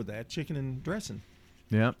could go with that, chicken and dressing.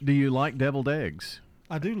 Yeah. Do you like deviled eggs?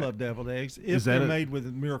 I do love deviled eggs if they're made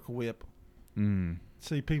with Miracle Whip.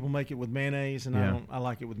 See, people make it with mayonnaise, and I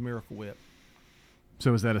like it with Miracle Whip.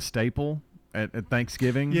 So is that a staple at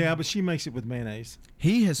Thanksgiving? Yeah, but she makes it with mayonnaise.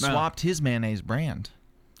 He has swapped his mayonnaise brand.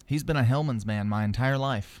 He's been a Hellman's man my entire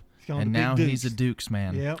life. And now he's a Duke's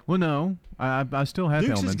man. Yeah. Well, no, I still have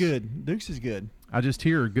Dukes Hellman's. is good. Dukes is good. I just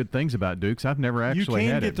hear good things about Dukes. I've never actually had it.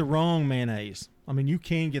 You had can get the wrong mayonnaise. I mean, you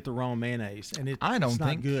can get the wrong mayonnaise, and I don't not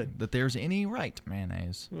think good. that there's any right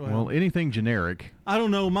mayonnaise. Well, anything generic. I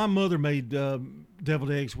don't know. My mother made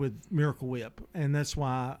deviled eggs with Miracle Whip, and that's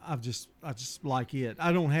why I just like it.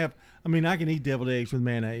 I can eat deviled eggs with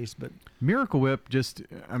mayonnaise, but Miracle Whip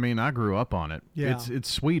I grew up on it. Yeah. It's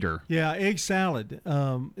sweeter. Yeah, egg salad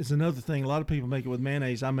is another thing. A lot of people make it with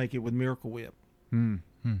mayonnaise. I make it with Miracle Whip.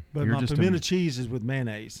 But my pimento cheese is with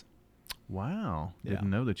mayonnaise. Wow. Yeah. Didn't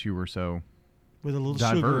know that you were so With a little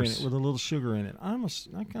sugar in it. With a little sugar in it. I'm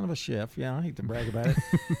kind of a chef. Yeah, I hate to brag about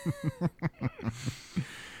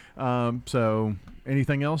it. So,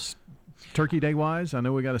 anything else Turkey Day wise? I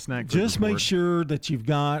know we got a snack. Just make sure that you've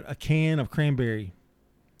got a can of cranberry.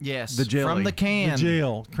 Yes, the jelly. From the can. The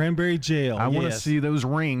gel, cranberry gel. I want to see those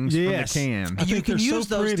rings from the can. You can use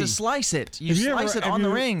those to slice it. You slice it on the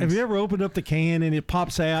rings. Have you ever opened up the can and it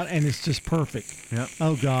pops out and it's just perfect? Yep.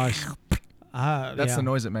 Oh, gosh. That's the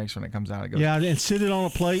noise it makes when it comes out. It goes. Yeah, and sit it on a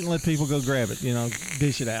plate and let people go grab it.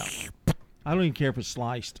 Dish it out. I don't even care if it's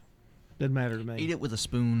sliced. Doesn't matter to me. Eat it with a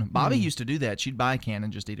spoon. Bobby used to do that. She'd buy a can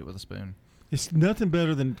and just eat it with a spoon. It's nothing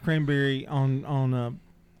better than cranberry on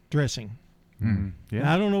dressing. Yeah.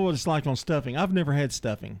 Now, I don't know what it's like on stuffing. I've never had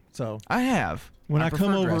stuffing, so I have. When I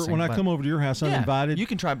come over to your house uninvited, you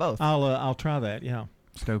can try both. I'll try that. Yeah,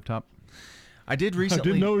 stovetop. I did recently. I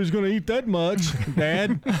didn't know he was going to eat that much,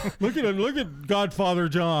 Dad. Look at Godfather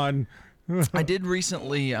John. I did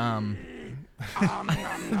recently. That's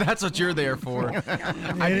what you're there for. It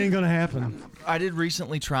ain't going to happen. I did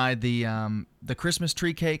recently try the Christmas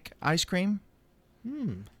tree cake ice cream.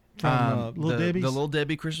 Little Debbie's? The Little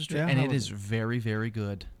Debbie Christmas tree, Yeah, and it is very, very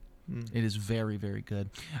good. It is very, very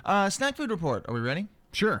good. Snack food report. Are we ready?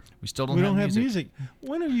 Sure. We still don't have music.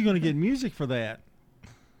 When are you going to get music for that?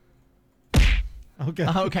 Okay.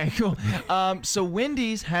 Okay, cool. So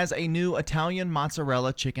Wendy's has a new Italian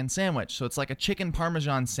mozzarella chicken sandwich. So it's like a chicken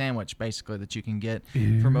parmesan sandwich, basically, that you can get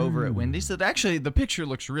from over at Wendy's. So actually, the picture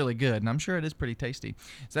looks really good, and I'm sure it is pretty tasty.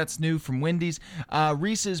 So that's new from Wendy's.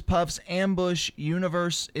 Reese's Puffs Ambush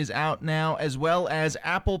Universe is out now, as well as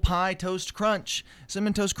Apple Pie Toast Crunch.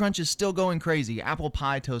 Cinnamon Toast Crunch is still going crazy. Apple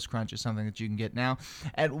Pie Toast Crunch is something that you can get now.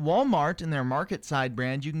 At Walmart, in their Market Side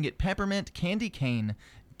brand, you can get Peppermint Candy Cane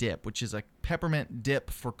Dip, which is a peppermint dip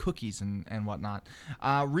for cookies and whatnot.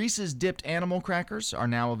 Reese's dipped animal crackers are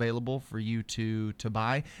now available for you to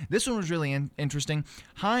buy. This one was really interesting.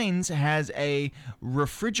 Heinz has a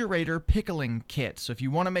refrigerator pickling kit. So if you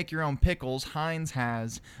want to make your own pickles, Heinz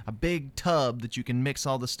has a big tub that you can mix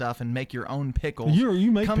all the stuff and make your own pickles.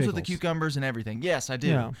 You make Comes pickles. with the cucumbers and everything. Yes, I do.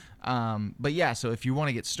 Yeah. But yeah, so if you want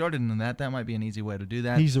to get started in that might be an easy way to do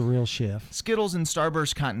that. He's a real chef. Skittles and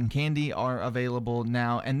Starburst cotton candy are available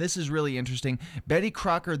now, and this is really interesting. Betty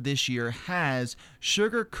Crocker this year has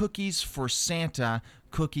Sugar Cookies for Santa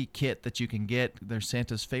cookie kit that you can get. They're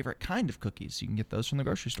Santa's favorite kind of cookies. You can get those from the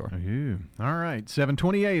grocery store. All right,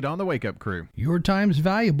 7:28 on the Wake Up Crew. Your time's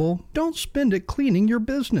valuable. Don't spend it cleaning your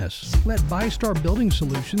business. Let ByStar Building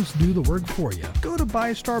Solutions do the work for you. Go to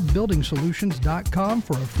ByStarBuildingSolutions.com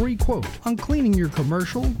for a free quote on cleaning your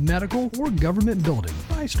commercial, medical, or government building.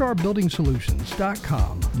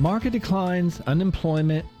 ByStarBuildingSolutions.com. Market declines,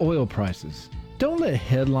 unemployment, oil prices. Don't let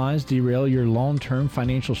headlines derail your long-term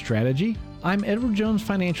financial strategy. I'm Edward Jones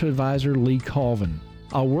Financial Advisor Lee Colvin.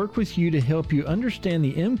 I'll work with you to help you understand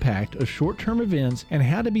the impact of short-term events and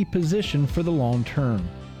how to be positioned for the long term.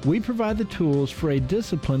 We provide the tools for a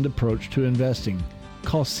disciplined approach to investing.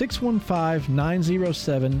 Call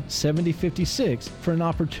 615-907-7056 for an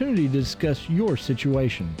opportunity to discuss your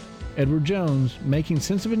situation. Edward Jones, Making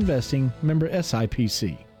Sense of Investing, member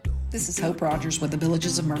SIPC. This is Hope Rogers with the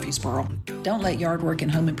Villages of Murfreesboro. Don't let yard work and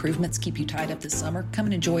home improvements keep you tied up this summer. Come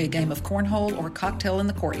and enjoy a game of cornhole or a cocktail in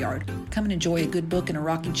the courtyard. Come and enjoy a good book and a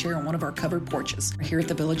rocking chair on one of our covered porches. We're here at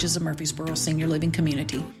the Villages of Murfreesboro Senior Living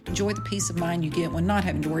Community. Enjoy the peace of mind you get when not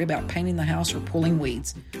having to worry about painting the house or pulling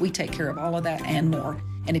weeds. We take care of all of that and more.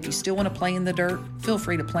 And if you still want to play in the dirt, feel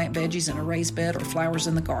free to plant veggies in a raised bed or flowers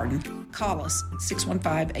in the garden. Call us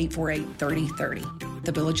 615-848-3030.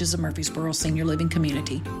 The Villages of Murfreesboro Senior Living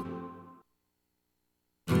Community.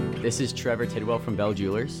 This is Trevor Tidwell from Bell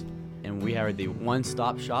Jewelers, and we are the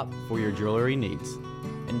one-stop shop for your jewelry needs.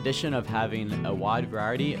 In addition of having a wide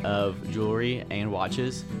variety of jewelry and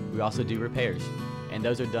watches, we also do repairs, and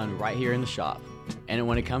those are done right here in the shop. And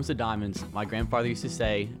when it comes to diamonds, my grandfather used to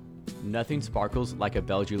say, nothing sparkles like a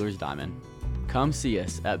Bell Jewelers diamond. Come see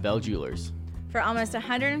us at Bell Jewelers. For almost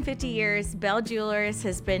 150 years, Bell Jewelers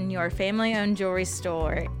has been your family-owned jewelry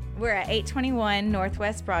store. We're at 821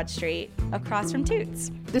 Northwest Broad Street, across from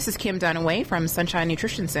Toots. This is Kim Dunaway from Sunshine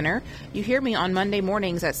Nutrition Center. You hear me on Monday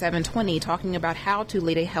mornings at 7:20 talking about how to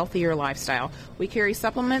lead a healthier lifestyle. We carry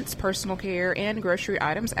supplements, personal care, and grocery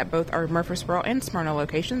items at both our Murfreesboro and Smyrna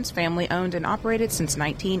locations, family-owned and operated since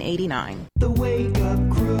 1989. The Wake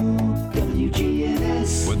Up Crew,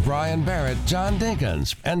 WGNS. With Brian Barrett, John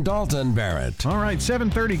Dinkins, and Dalton Barrett. All right,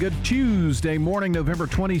 7:30, good Tuesday morning, November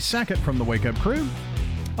 22nd from the Wake Up Crew.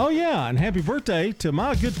 Oh, yeah, and happy birthday to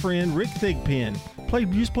my good friend Rick Thigpen.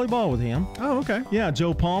 used to play ball with him. Oh, okay. Yeah,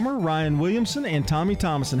 Joe Palmer, Ryan Williamson, and Tommy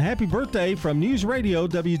Thomason. Happy birthday from News Radio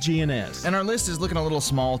WGNS. And our list is looking a little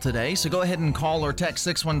small today, so go ahead and call or text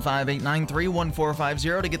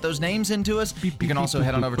 615-893-1450 to get those names into us. You can also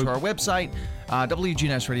head on over to our website,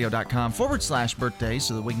 WGNSradio.com/birthday,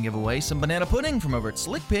 so that we can give away some banana pudding from over at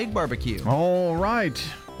Slick Pig Barbecue. All right.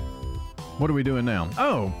 What are we doing now?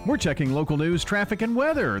 Oh, we're checking local news, traffic, and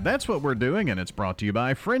weather. That's what we're doing, and it's brought to you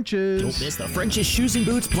by French's. Don't miss the French's Shoes and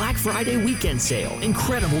Boots Black Friday weekend sale.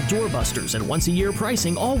 Incredible doorbusters and once-a-year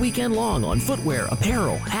pricing all weekend long on footwear,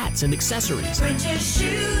 apparel, hats, and accessories. French's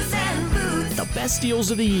Shoes and Boots. The best deals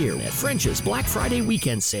of the year at French's Black Friday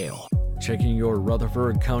weekend sale. Checking your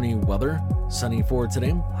Rutherford County weather. Sunny for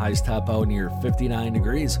today. Highs top out near 59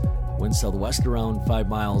 degrees. Winds southwest around 5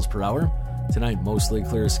 miles per hour. Tonight, mostly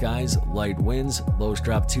clear skies, light winds, lows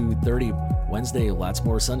drop to 30. Wednesday, lots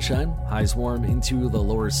more sunshine, highs warm into the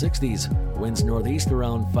lower 60s. Winds northeast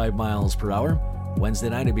around 5 miles per hour. Wednesday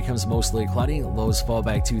night, it becomes mostly cloudy, lows fall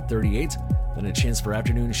back to 38. Then a chance for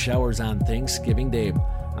afternoon showers on Thanksgiving Day.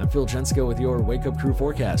 I'm Phil Jensko with your Wake Up Crew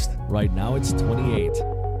forecast. Right now, it's 28.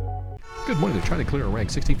 Good morning. They're trying to clear a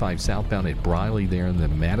wreck 65 southbound at Briley there in the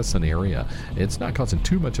Madison area. It's not causing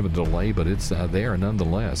too much of a delay, but it's there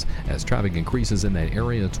nonetheless. As traffic increases in that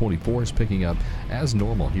area, 24 is picking up as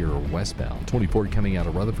normal here westbound. 24 coming out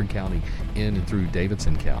of Rutherford County in and through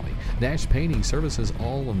Davidson County. Nash Painting services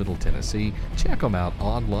all of Middle Tennessee. Check them out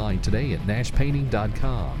online today at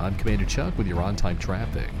nashpainting.com. I'm Commander Chuck with your on-time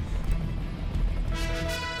traffic.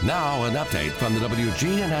 Now an update from the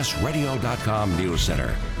WGNSradio.com News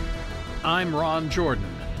Center. I'm Ron Jordan.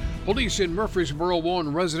 Police in Murfreesboro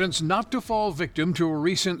warn residents not to fall victim to a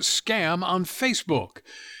recent scam on Facebook.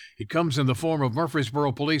 It comes in the form of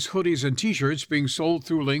Murfreesboro Police hoodies and T-shirts being sold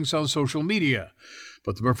through links on social media.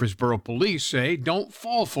 But the Murfreesboro Police say don't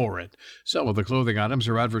fall for it. Some of the clothing items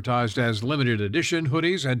are advertised as limited edition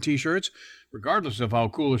hoodies and T-shirts. Regardless of how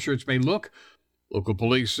cool the shirts may look, local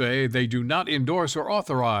police say they do not endorse or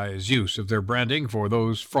authorize use of their branding for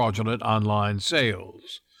those fraudulent online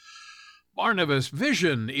sales. Barnabas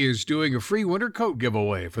Vision is doing a free winter coat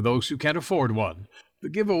giveaway for those who can't afford one. The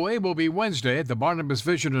giveaway will be Wednesday at the Barnabas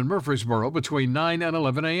Vision in Murfreesboro between 9 and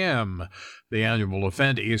 11 a.m. The annual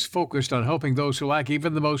event is focused on helping those who lack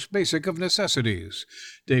even the most basic of necessities.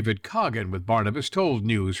 David Coggin with Barnabas told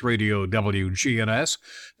News Radio WGNS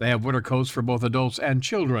they have winter coats for both adults and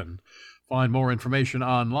children. Find more information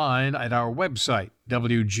online at our website,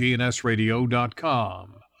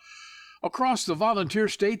 WGNSradio.com. Across the volunteer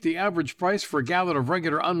state, the average price for a gallon of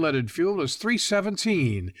regular unleaded fuel is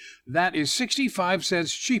 $3.17. That is 65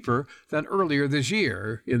 cents cheaper than earlier this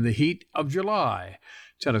year in the heat of July.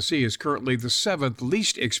 Tennessee is currently the 7th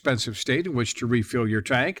least expensive state in which to refill your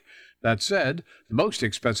tank. That said, the most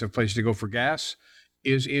expensive place to go for gas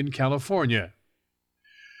is in California.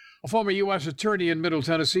 A former U.S. attorney in Middle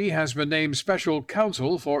Tennessee has been named special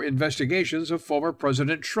counsel for investigations of former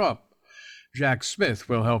President Trump. Jack Smith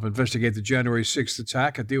will help investigate the January 6th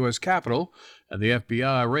attack at the U.S. Capitol and the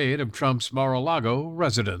FBI raid of Trump's Mar-a-Lago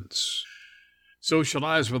residence.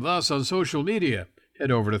 Socialize with us on social media.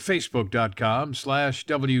 Head over to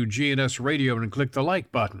facebook.com/WGNS Radio and click the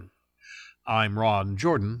like button. I'm Ron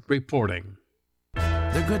Jordan reporting.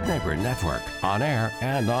 The Good Neighbor Network, on air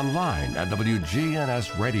and online at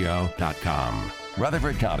WGNSradio.com.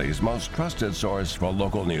 Rutherford County's most trusted source for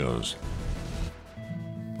local news.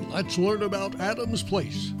 Let's learn about Adams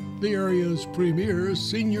Place, the area's premier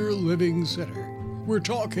senior living center. We're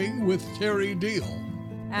talking with Terry Deal.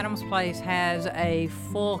 Adams Place has a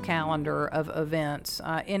full calendar of events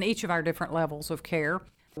in each of our different levels of care.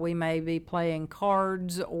 We may be playing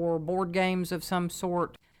cards or board games of some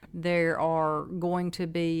sort. There are going to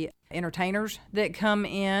be entertainers that come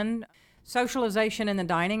in. Socialization in the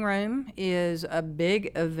dining room is a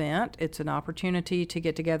big event. It's an opportunity to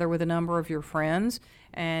get together with a number of your friends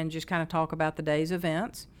and just kind of talk about the day's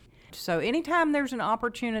events. So anytime there's an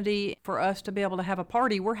opportunity for us to be able to have a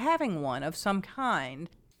party, we're having one of some kind.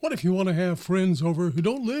 What if you want to have friends over who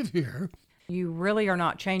don't live here? You really are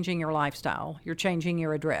not changing your lifestyle. You're changing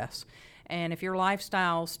your address. And if your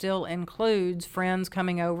lifestyle still includes friends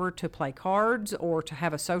coming over to play cards or to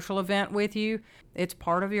have a social event with you, it's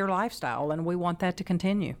part of your lifestyle, and we want that to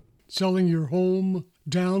continue. Selling your home,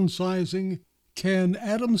 downsizing. Can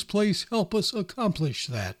Adams Place help us accomplish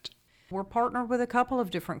that? We're partnered with a couple of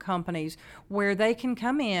different companies where they can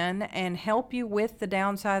come in and help you with the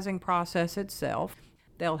downsizing process itself.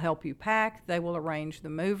 They'll help you pack, they will arrange the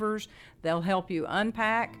movers, they'll help you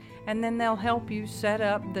unpack, and then they'll help you set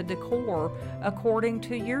up the decor according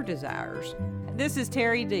to your desires. This is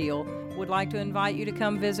Terry Deal. would like to invite you to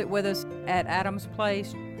come visit with us at Adams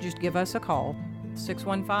Place, just give us a call,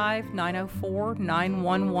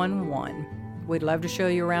 615-904-9111. We'd love to show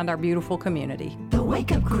you around our beautiful community. The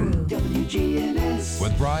Wake Up Crew, WGNS.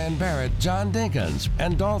 With Brian Barrett, John Dinkins,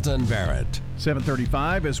 and Dalton Barrett.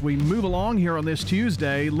 7:35 as we move along here on this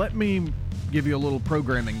Tuesday. Let me give you a little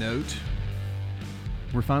programming note.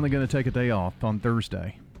 We're finally going to take a day off on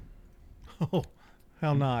Thursday. Oh,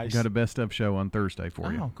 how nice. Got a best of show on Thursday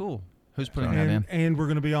for you. Oh, cool. Who's putting that in? And we're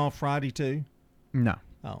going to be off Friday, too? No.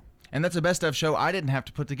 Oh. And that's a best of show I didn't have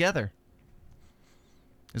to put together.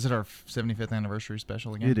 Is it our 75th anniversary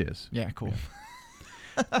special again? It is. Yeah, cool.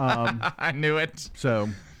 Yeah. I knew it. So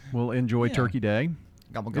we'll enjoy Turkey Day.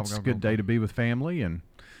 Gobble, gobble, It's a gobble, good gobble. day to be with family, and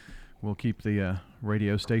we'll keep the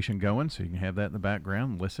radio station going so you can have that in the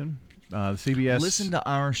background and listen. The CBS. Listen to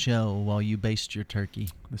our show while you baste your turkey.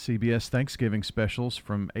 The CBS Thanksgiving specials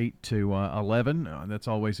from 8 to 11. That's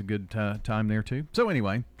always a good time there, too. So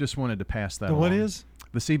anyway, just wanted to pass that What along. is?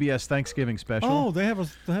 The CBS Thanksgiving special. Oh, they have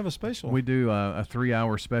a special. We do a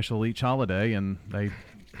 3-hour special each holiday, and they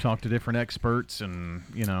talk to different experts and,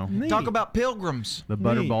 Neat. Talk about pilgrims. the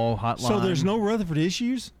Butterball hotline. So there's no Rutherford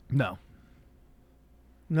issues? No.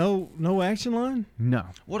 No action line? No.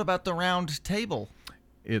 What about the round table?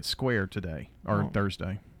 It's square today, or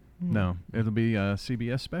Thursday. No, it'll be a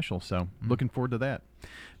CBS special, so looking forward to that.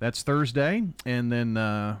 That's Thursday, and then,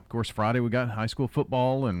 of course, Friday we got high school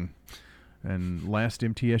football and last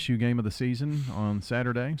MTSU game of the season on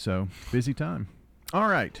Saturday, so busy time. All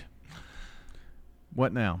right.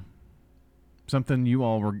 What now? Something you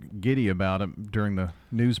all were giddy about during the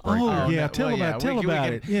news break. Oh, there. yeah. Tell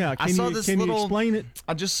about it. Yeah. I saw this can little, you explain it?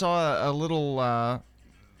 I just saw a little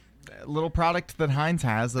product that Heinz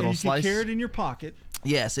has that'll You slice. can carry it in your pocket.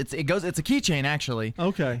 Yes, it's a keychain actually.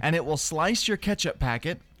 Okay. And it will slice your ketchup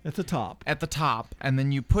packet at the top. And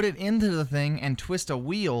then you put it into the thing and twist a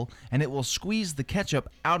wheel, and it will squeeze the ketchup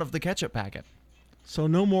out of the ketchup packet. So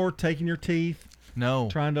no more taking your teeth. No.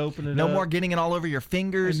 Trying to open it No up. more getting it all over your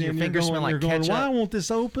fingers. And Your then fingers smell like ketchup. Why won't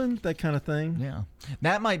this open? That kind of thing. Yeah.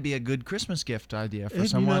 That might be a good Christmas gift idea for You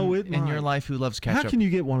someone know, it in your might. life who loves ketchup. How can you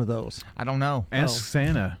get one of those? I don't know. Ask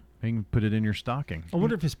Santa. He can put it in your stocking. I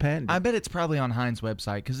wonder if it's patented. I bet it's probably on Heinz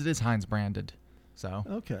website because it is Heinz branded. So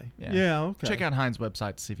Okay. Yeah, okay. Check out Heinz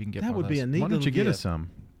website to see if you can get That one would of be those. a neat Why don't little you get gift. us some?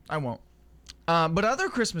 I won't. But other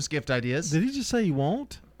Christmas gift ideas. Did he just say he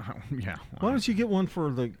won't? Yeah. Why don't you get one for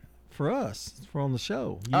us for on the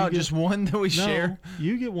show? Oh, just one that we No, share?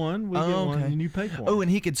 You get one. We get one, and you pay for it. Oh, and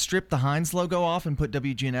he could strip the Heinz logo off and put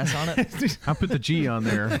WGNS on it. I'll put the G on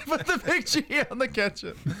there. Put the big G on the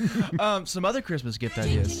ketchup. Some other Christmas gift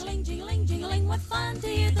ideas.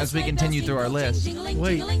 As we continue through our list.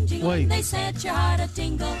 Wait. They set your heart a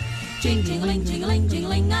tingle. Jingling, jingling,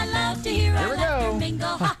 jingling. I love to hear Here we go. mingle.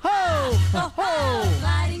 Ha ho, ho,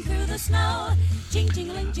 gliding through the snow.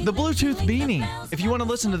 The Bluetooth Beanie. If you want to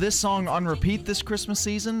listen to this song on repeat this Christmas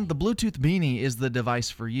season, the Bluetooth Beanie is the device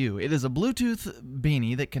for you. It is a Bluetooth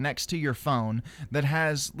beanie that connects to your phone that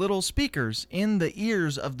has little speakers in the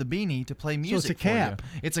ears of the beanie to play music. it's a cap. For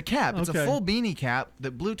you. It's a cap. It's a Okay. full beanie cap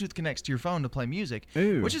that Bluetooth connects to your phone to play music,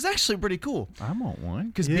 Ooh. which is actually pretty cool. I want one.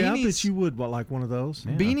 Because Yeah, I beanies, bet you would like one of those.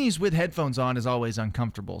 Yeah. beanies with headphones on is always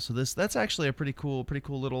uncomfortable. So that's actually a pretty cool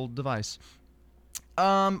little device.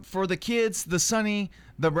 For the kids, the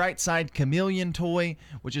Bright Side Chameleon toy,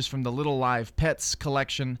 which is from the Little Live Pets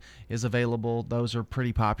collection, is available. Those are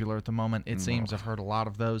pretty popular at the moment. It seems I've heard a lot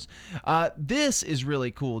of those. This is really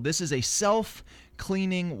cool. This is a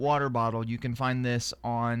self-cleaning water bottle. You can find this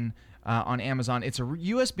on Amazon. It's a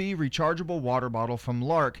USB rechargeable water bottle from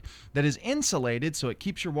Lark that is insulated so it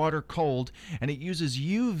keeps your water cold, and it uses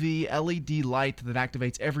UV LED light that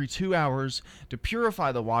activates every 2 hours to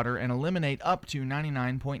purify the water and eliminate up to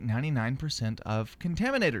 99.99% of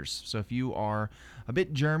contaminators. So if you are a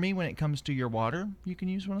bit germy when it comes to your water, you can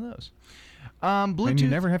use one of those. Bluetooth. And you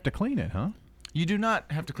never have to clean it, huh? You do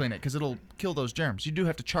not have to clean it because it'll kill those germs. You do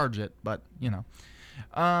have to charge it, but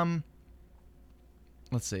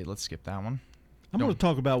let's see. Let's skip that one. I'm going to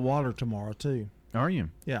talk about water tomorrow too. Are you?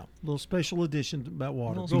 Yeah, a little special edition about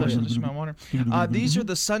water. A little Go special ahead. edition about water. These are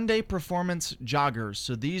the Sunday Performance Joggers.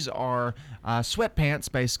 So these are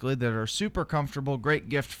sweatpants, basically, that are super comfortable. Great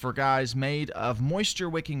gift for guys, made of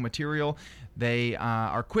moisture-wicking material. They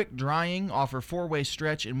are quick drying, offer 4-way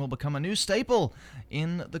stretch, and will become a new staple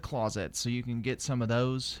in the closet. So you can get some of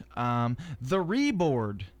those. The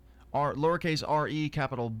Reboard lowercase r-e,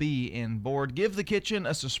 capital B in board. Give the kitchen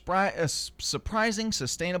a surprising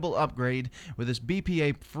sustainable upgrade with this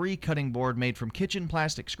BPA-free cutting board made from kitchen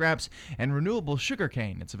plastic scraps and renewable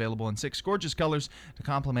sugarcane. It's available in 6 gorgeous colors to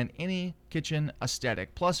complement any kitchen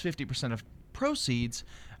aesthetic. Plus 50% of proceeds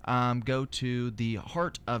go to the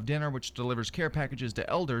Heart of Dinner, which delivers care packages to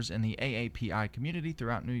elders in the AAPI community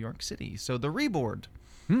throughout New York City. So the Reboard.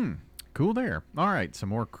 Cool there. All right, some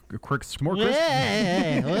more Christmas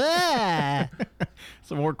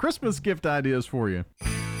some more Christmas gift ideas for you.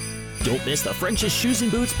 Don't miss the French's Shoes and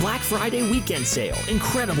Boots Black Friday weekend sale.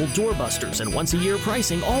 Incredible doorbusters and once-a-year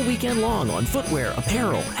pricing all weekend long on footwear,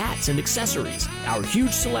 apparel, hats, and accessories. Our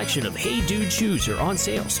huge selection of Hey Dude shoes are on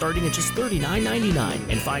sale starting at just $39.99.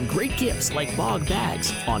 And find great gifts like Bog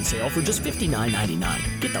bags on sale for just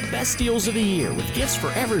 $59.99. Get the best deals of the year with gifts for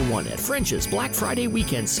everyone at French's Black Friday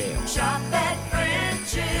weekend sale. Shop at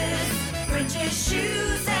French's. French's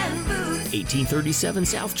Shoes and Boots. 1837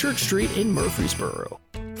 South Church Street in Murfreesboro.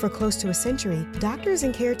 For close to a century, doctors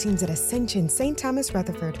and care teams at Ascension St. Thomas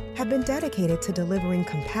Rutherford have been dedicated to delivering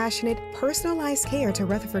compassionate, personalized care to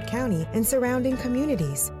Rutherford County and surrounding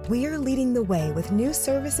communities. We are leading the way with new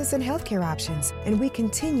services and healthcare options, and we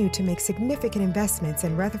continue to make significant investments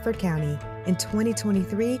in Rutherford County. In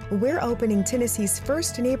 2023, we're opening Tennessee's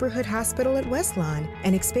first neighborhood hospital at West Lawn,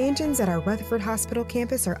 and expansions at our Rutherford Hospital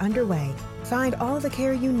campus are underway. Find all the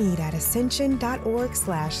care you need at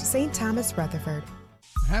ascension.org/St. Thomas Rutherford.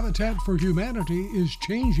 Habitat for Humanity is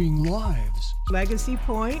changing lives. Legacy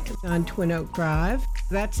Point on Twin Oak Drive.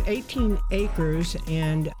 That's 18 acres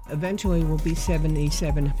and eventually will be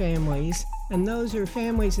 77 families. And those are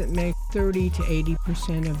families that make 30 to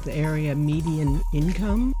 80% of the area median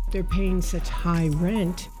income. They're paying such high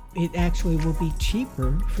rent, it actually will be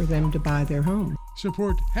cheaper for them to buy their home.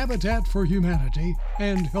 Support Habitat for Humanity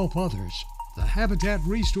and help others. The Habitat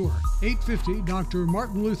Restore, 850 Dr.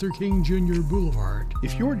 Martin Luther King Jr. Boulevard.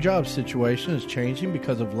 If your job situation is changing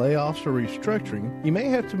because of layoffs or restructuring, you may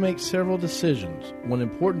have to make several decisions. One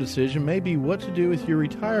important decision may be what to do with your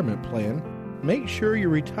retirement plan. Make sure your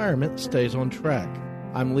retirement stays on track.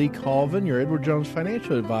 I'm Lee Colvin, your Edward Jones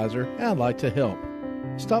financial advisor, and I'd like to help.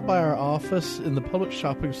 Stop by our office in the Public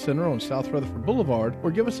Shopping Center on South Rutherford Boulevard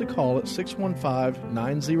or give us a call at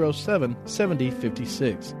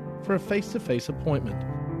 615-907-7056. for a face-to-face appointment.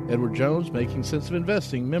 Edward Jones, Making Sense of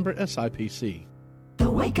Investing, member SIPC. The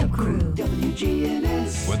Wake Up Crew,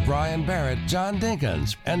 WGNS. With Brian Barrett, John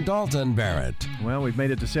Dinkins, and Dalton Barrett. Well, we've made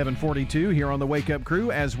it to 7:42 here on the Wake Up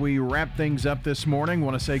Crew. As we wrap things up this morning,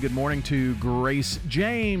 want to say good morning to Grace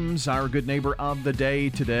James, our good neighbor of the day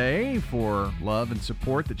today, for love and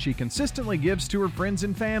support that she consistently gives to her friends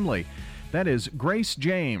and family. That is Grace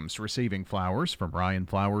James, receiving flowers from Ryan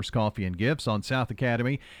Flowers Coffee and Gifts on South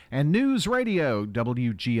Academy and News Radio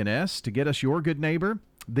WGNS. To get us your good neighbor,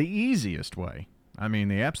 the easiest way,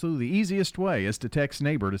 the absolutely easiest way, is to text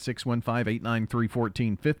neighbor to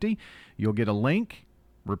 615-893-1450. You'll get a link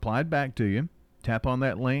replied back to you. Tap on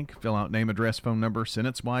that link, fill out name, address, phone number,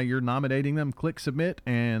 sentence why you're nominating them, click submit,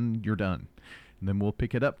 and you're done. And then we'll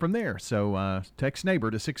pick it up from there. So text neighbor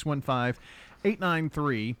to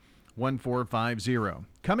 615-893-1450. 1450.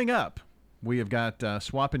 Coming up, we have got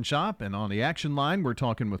Swap and Shop, and on the action line, we're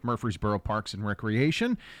talking with Murfreesboro Parks and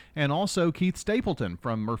Recreation, and also Keith Stapleton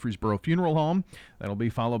from Murfreesboro Funeral Home. That'll be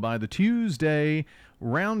followed by the Tuesday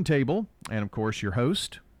Roundtable, and of course, your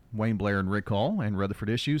host, Wayne Blair and Rick Hall, and Rutherford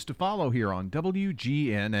Issues to follow here on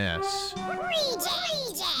WGNS.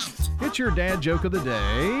 Reject! It's your dad joke of the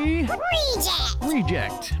day.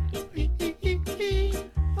 Reject!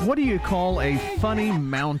 What do you call a funny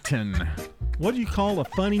mountain? What do you call a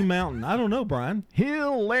funny mountain? I don't know, Brian.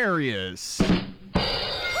 Hilarious.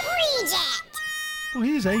 Reject! Well,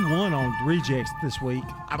 he's A1 on rejects this week.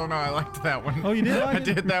 I don't know. I liked that one. Oh, you did? I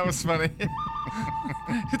did. That was funny.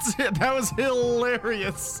 That was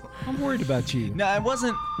hilarious. I'm worried about you. No, it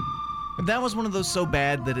wasn't. That was one of those so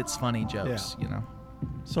bad that it's funny jokes,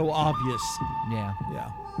 So obvious. Yeah. Yeah.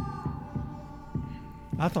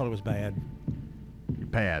 I thought it was bad.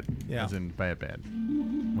 Bad. Yeah. As in bad.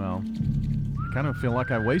 Well, I kind of feel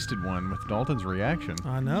like I wasted one with Dalton's reaction.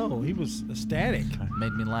 I know. He was ecstatic.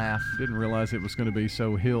 Made me laugh. Didn't realize it was going to be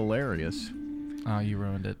so hilarious. Oh, you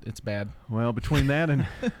ruined it. It's bad. Well, between that and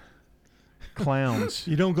clowns.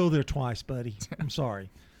 You don't go there twice, buddy. I'm sorry.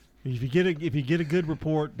 If you get a good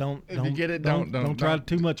report, don't try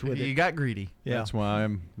too much with it. You got greedy. Yeah. That's why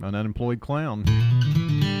I'm an unemployed clown.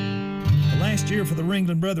 The last year for the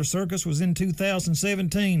Ringling Brothers Circus was in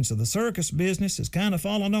 2017, so the circus business has kind of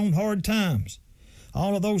fallen on hard times.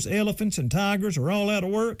 All of those elephants and tigers are all out of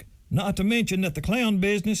work, Not to mention that the clown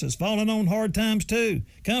business has fallen on hard times too.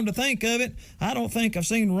 Come to think of it, I don't think I've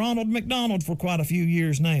seen Ronald McDonald for quite a few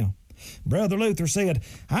years now. Brother Luther said,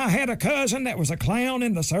 I had a cousin that was a clown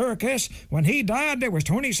in the circus. When he died, there was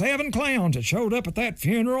 27 clowns that showed up at that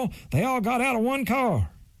funeral. They all got out of one car.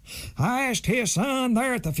 I asked his son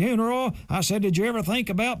there at the funeral, I said, did you ever think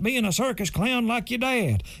about being a circus clown like your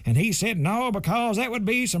dad? And he said, no, because that would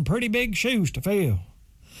be some pretty big shoes to fill.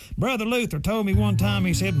 Brother Luther told me one time,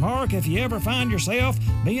 he said, Mark, if you ever find yourself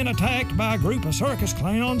being attacked by a group of circus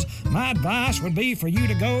clowns, my advice would be for you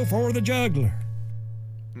to go for the juggler.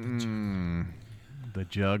 The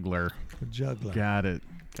juggler. The juggler. Got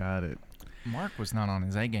it. Mark was not on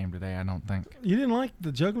his A game today, I don't think. You didn't like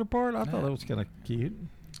the juggler part? I thought that was kind of cute.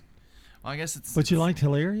 Well, I guess it's... But you liked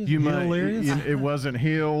hilarious? Hilarious? It wasn't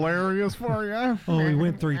hilarious for you? Oh, we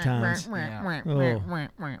went 3 times. Yeah. Oh.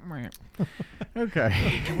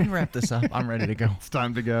 Okay. Can we wrap this up? I'm ready to go. It's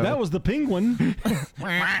time to go. That was the penguin.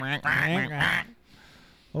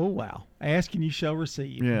 Oh, wow. Ask and you shall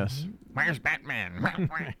receive. Yes. Where's Batman?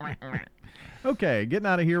 Okay, getting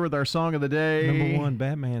out of here with our song of the day. Number 1,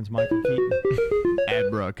 Batman's Michael Keaton.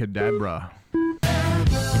 Abracadabra.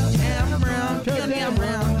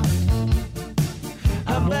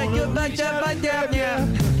 I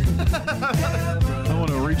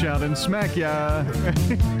want to reach out and smack ya.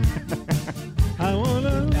 I want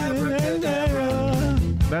to...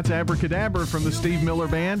 That's Abracadabra from the Steve Miller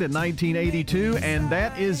Band in 1982, and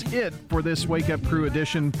that is it for this Wake Up Crew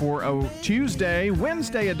edition for a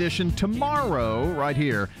Wednesday edition tomorrow, right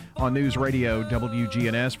here on News Radio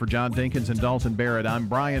WGNS. For John Dinkins and Dalton Barrett, I'm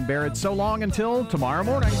Brian Barrett. So long until tomorrow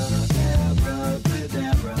morning.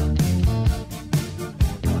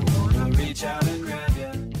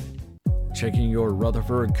 Checking your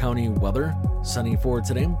Rutherford County weather. Sunny for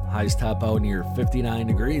today. Highs top out near 59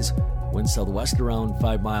 degrees. Wind southwest around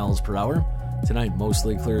 5 miles per hour. Tonight,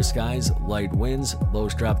 mostly clear skies, light winds.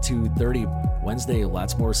 Lows drop to 30. Wednesday,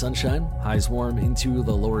 lots more sunshine. Highs warm into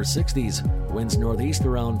the lower 60s. Winds northeast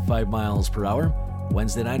around 5 miles per hour.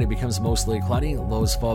 Wednesday night, it becomes mostly cloudy. Lows fall